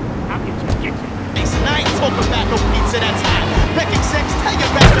 Listen, I ain't talking about no pizza that's hot. Wrecking sex, tell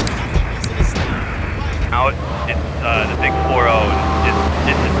your rapper. Now out. It's the big 4-0, and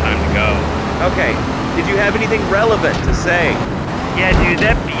it's time to go. Okay, did you have anything relevant to say? Yeah, dude,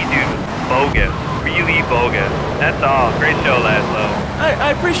 that B-dude was bogus. Really bogus. That's all. Great show, Laszlo.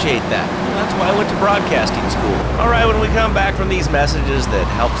 I appreciate that. That's why I went to broadcasting school. All right, when we come back from these messages that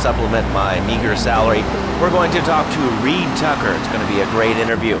help supplement my meager salary, we're going to talk to Reed Tucker. It's going to be a great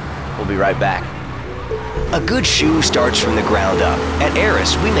interview. We'll be right back. A good shoe starts from the ground up. At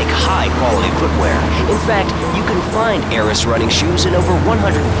Eris, we make high-quality footwear. In fact, you can find Eris running shoes in over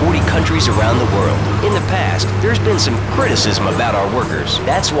 140 countries around the world. In the past, there's been some criticism about our workers.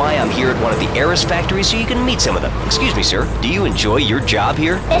 That's why I'm here at one of the Eris factories so you can meet some of them. Excuse me, sir. Do you enjoy your job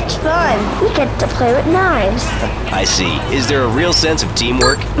here? It's fun. We get to play with knives. I see. Is there a real sense of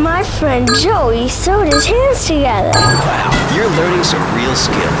teamwork? My friend Joey sewed his hands together. Wow, you're learning some real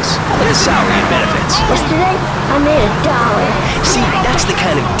skills. How about the salary and benefits? Yesterday, I made $1. See, that's the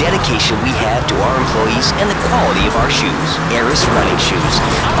kind of dedication we have to our employees and the quality of our shoes. Eris running shoes.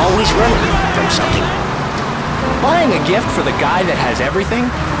 Always running from something. Buying a gift for the guy that has everything?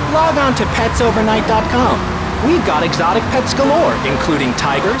 Log on to petsovernight.com. We've got exotic pets galore, including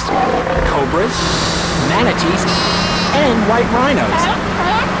tigers, cobras, manatees, and white rhinos.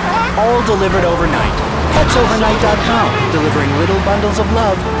 All delivered overnight. petsovernight.com, delivering little bundles of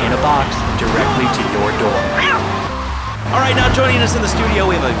love in a box directly to your door. All right, now joining us in the studio,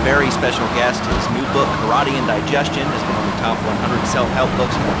 we have a very special guest. His new book, Karate and Digestion, has been on the top 100 self-help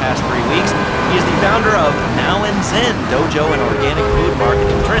books for the past 3 weeks. He is the founder of Now and Zen Dojo and Organic Food Market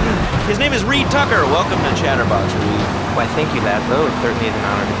in Trenton. His name is Reed Tucker. Welcome to Chatterbox, Reed. Why, thank you, Laszlo. It certainly is an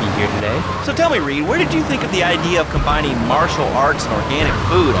honor to be here today. So tell me, Reed, where did you think of the idea of combining martial arts and organic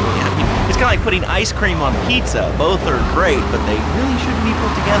food? I mean, it's kind of like putting ice cream on pizza. Both are great, but they really shouldn't be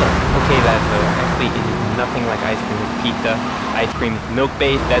put together. Okay, Laszlo. Actually, it is nothing like ice cream with pizza. Ice cream is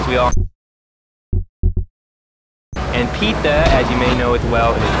milk-based, as we all... And pizza, as you may know as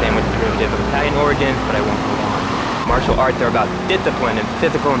well, is a sandwich derivative of Italian origins, but I won't go on. Martial arts are about discipline and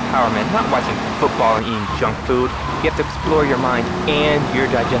physical empowerment, not watching football and eating junk food. You have to explore your mind and your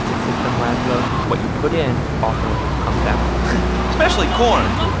digestive system, Laszlo. What you put in also comes out. Especially corn.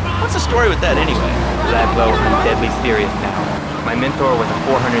 What's the story with that anyway? Laszlo, I'm deadly serious now. My mentor was a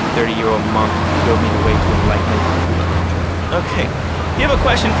 430-year-old monk who showed me the way to enlightenment. Okay. If you have a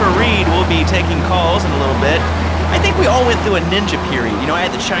question for Reed, we'll be taking calls in a little bit. I think we all went through a ninja period. You know, I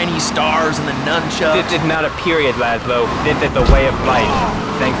had the Chinese stars and the nunchucks. This is not a period, Laszlo. This is a way of life.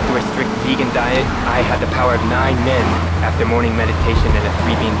 Thanks to a strict vegan diet, I had the power of 9 men. After morning meditation and a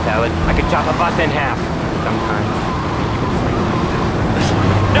 3-bean salad, I could chop a bus in half. Sometimes.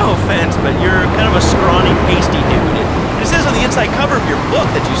 No offense, but you're kind of a scrawny, pasty dude. It says on the inside cover of your book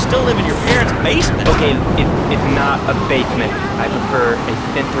that you still live in your parents' basement. Okay, it's not a basement. I prefer a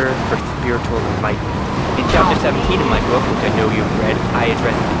center for spiritual enlightenment. In chapter 17 of my book, which I know you've read, I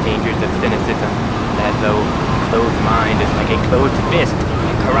address the dangers of cynicism. Laszlo, a closed mind is like a closed fist,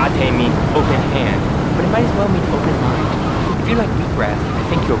 and karate means open hand, but it might as well mean open mind. If you like wheatgrass, I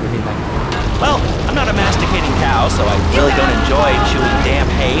think you'll really like it. Well, I'm not a masticating cow, so I really don't enjoy chewing damp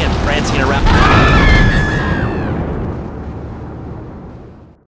hay and prancing around.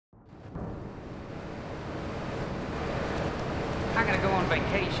 I gotta go on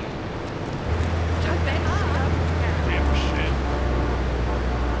vacation.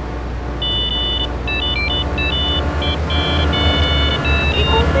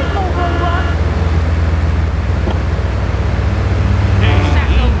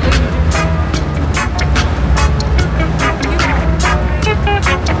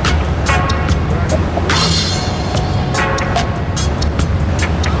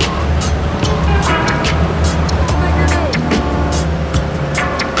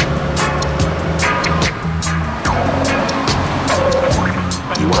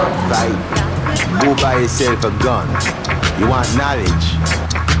 Buy yourself a gun. You want knowledge?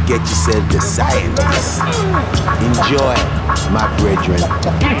 Get yourself the scientist. Enjoy, my brethren.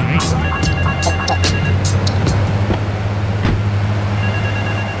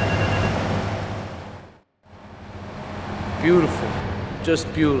 Beautiful.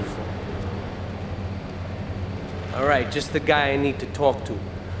 Just beautiful. Alright, just the guy I need to talk to.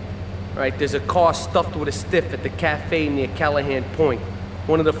 Alright, there's a car stuffed with a stiff at the cafe near Callahan Point.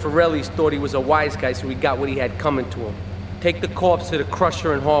 One of the Forellis thought he was a wise guy, so he got what he had coming to him. Take the corpse to the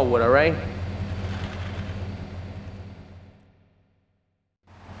crusher in Harwood, alright?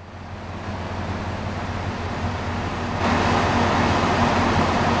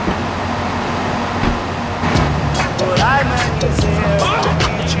 But I man is here to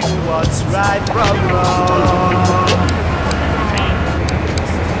teach you what's right from wrong.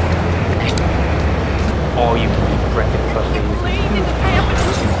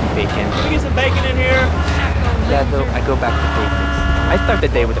 bacon. Can we get some bacon in here? Yeah, though, I go back to basics. I start the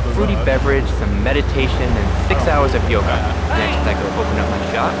day with a fruity beverage, some meditation, and 6 hours of yoga. Next, I go open up my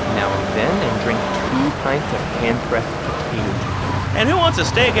shop now and then and drink 2 pints of hand-pressed potato juice. And who wants a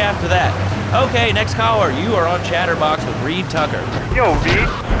steak after that? Okay, next caller. You are on Chatterbox with Reed Tucker. Yo, Reed,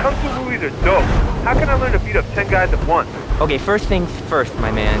 kung fu movies are dope. How can I learn to beat up 10 guys at once? Okay, first things first,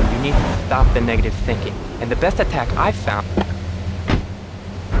 my man. You need to stop the negative thinking. And the best attack I've found...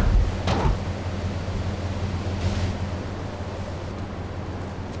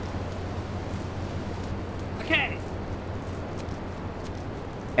 Okay.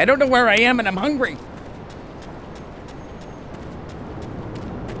 I don't know where I am and I'm hungry.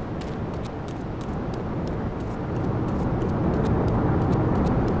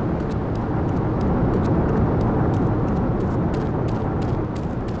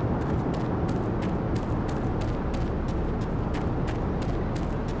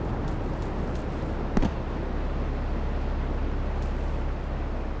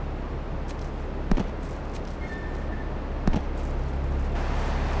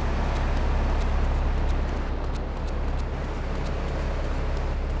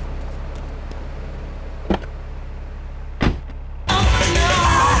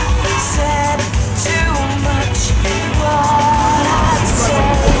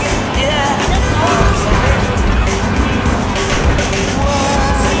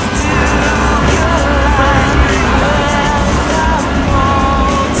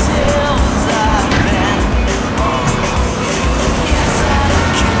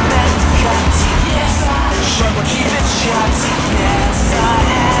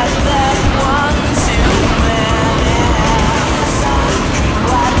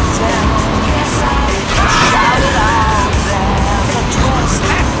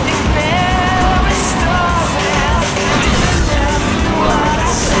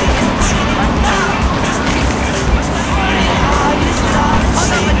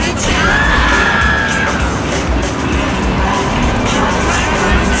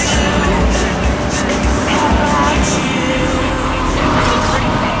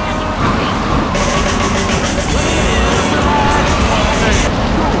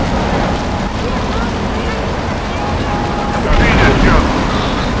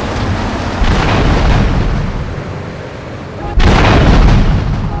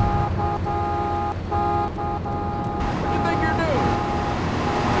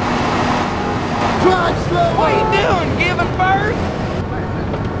 What are you doing? Giving birth?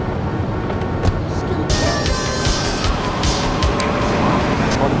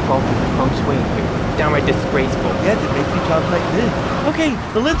 All the fault of the feng shui here. Downright disgraceful. Yeah, that makes you talk like this. Okay,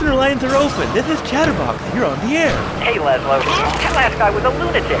 the listener lines are open. This is Chatterbox. You're on the air. Hey, Leslo. That last guy was a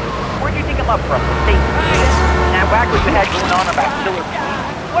lunatic. Where'd you think him up from? State. That wacko you had going on about killer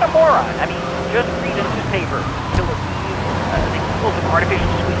bees? What a moron. I mean, just read a newspaper. Killer bees, the evils of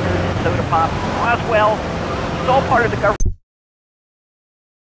artificial sweeteners and soda pop. Roswell. It's all part of the government.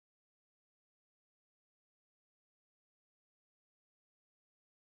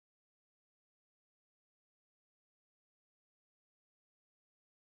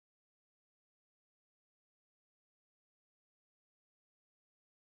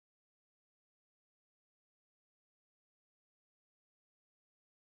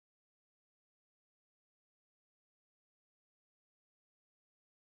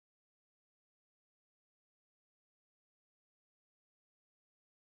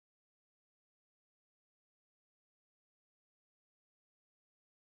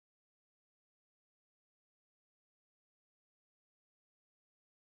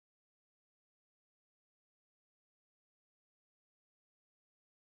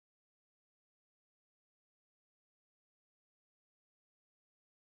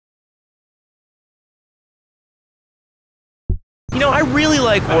 You know, I really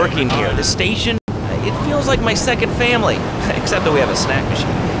like working here. The station, it feels like my second family. Except that we have a snack machine.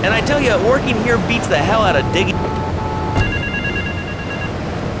 And I tell you, working here beats the hell out of digging.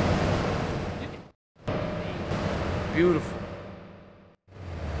 Beautiful.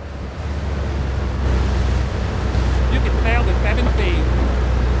 You can smell the 7 thieves.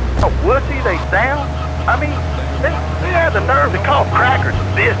 How wussy they sound? I mean, they have the nerve to call crackers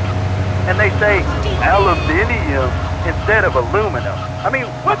biscuits. And they say aluminium instead of aluminum. I mean,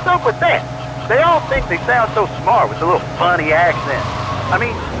 what's up with that? They all think they sound so smart with a little funny accent. I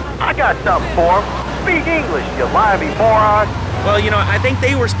mean, I got something for them. Speak English, you limey moron. Well, you know, I think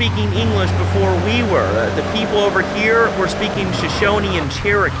they were speaking English before we were. The people over here were speaking Shoshone and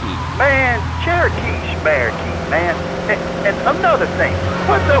Cherokee. Man, Cherokee, man. And another thing,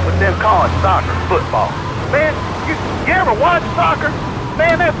 what's up with them calling soccer football? Man, you ever watch soccer?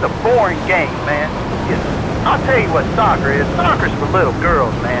 Man, that's a boring game, man. Yeah, I'll tell you what soccer is. Soccer's for little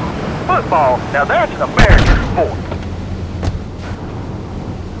girls, man. Football, now that's an American sport.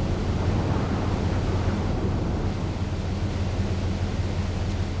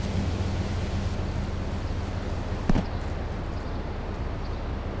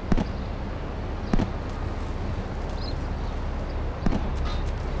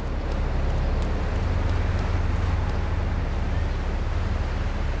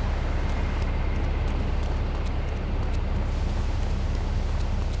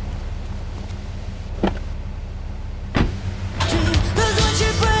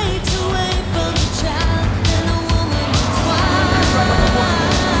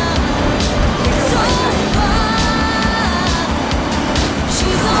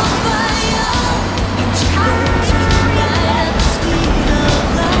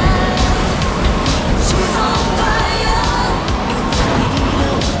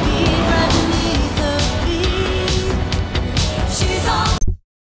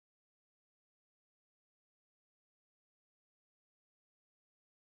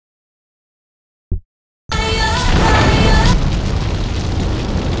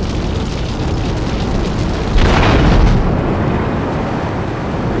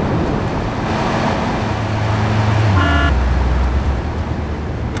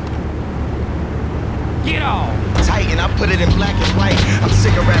 Put it in black and white. I'm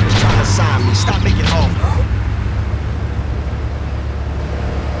sick of rappers trying to sign me. Stop making hope.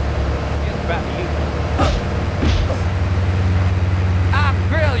 I'll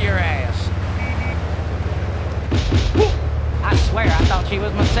grill your ass. I swear, I thought she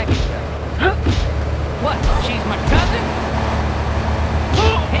was my second cousin. What? She's my cousin?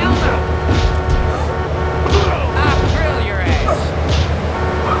 Hell no. I'll grill your ass.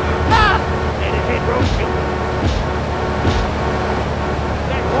 Ah! And his head roasting.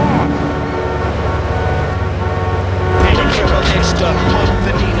 Extra, hold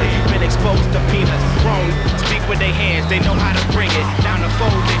Vanina, you've been exposed to peanuts. Grown, speak with their hands, they know how to bring it. Down to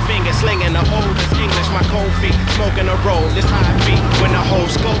fold their fingers, slinging the oldest English. My cold feet, smoking a roll, this how I be. When the whole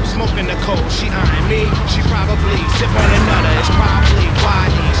scope, smoking the cold, she eyeing me. She probably sip on another, it's probably why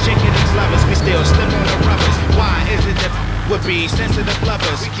he's shaking these lovers. We still slip on the rubbers. Why is it that would be sensitive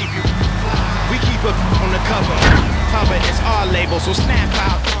lovers? We keep it on the cover. Cover is our label, so snap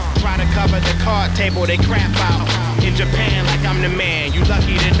out. Try to cover the card table, they crap out. In Japan, like I'm the man, you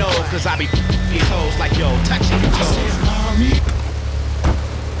lucky to know, cause I be these hoes like yo, touching your toes.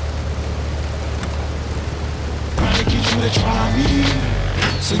 Trying to get you to try me,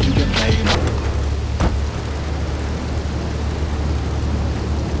 so you can play me.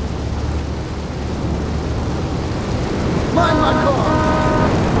 Mind my car!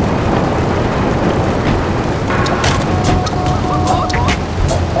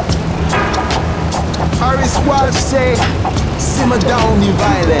 Harris Walsh say, simmer down the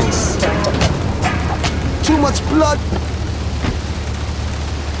violence. Too much blood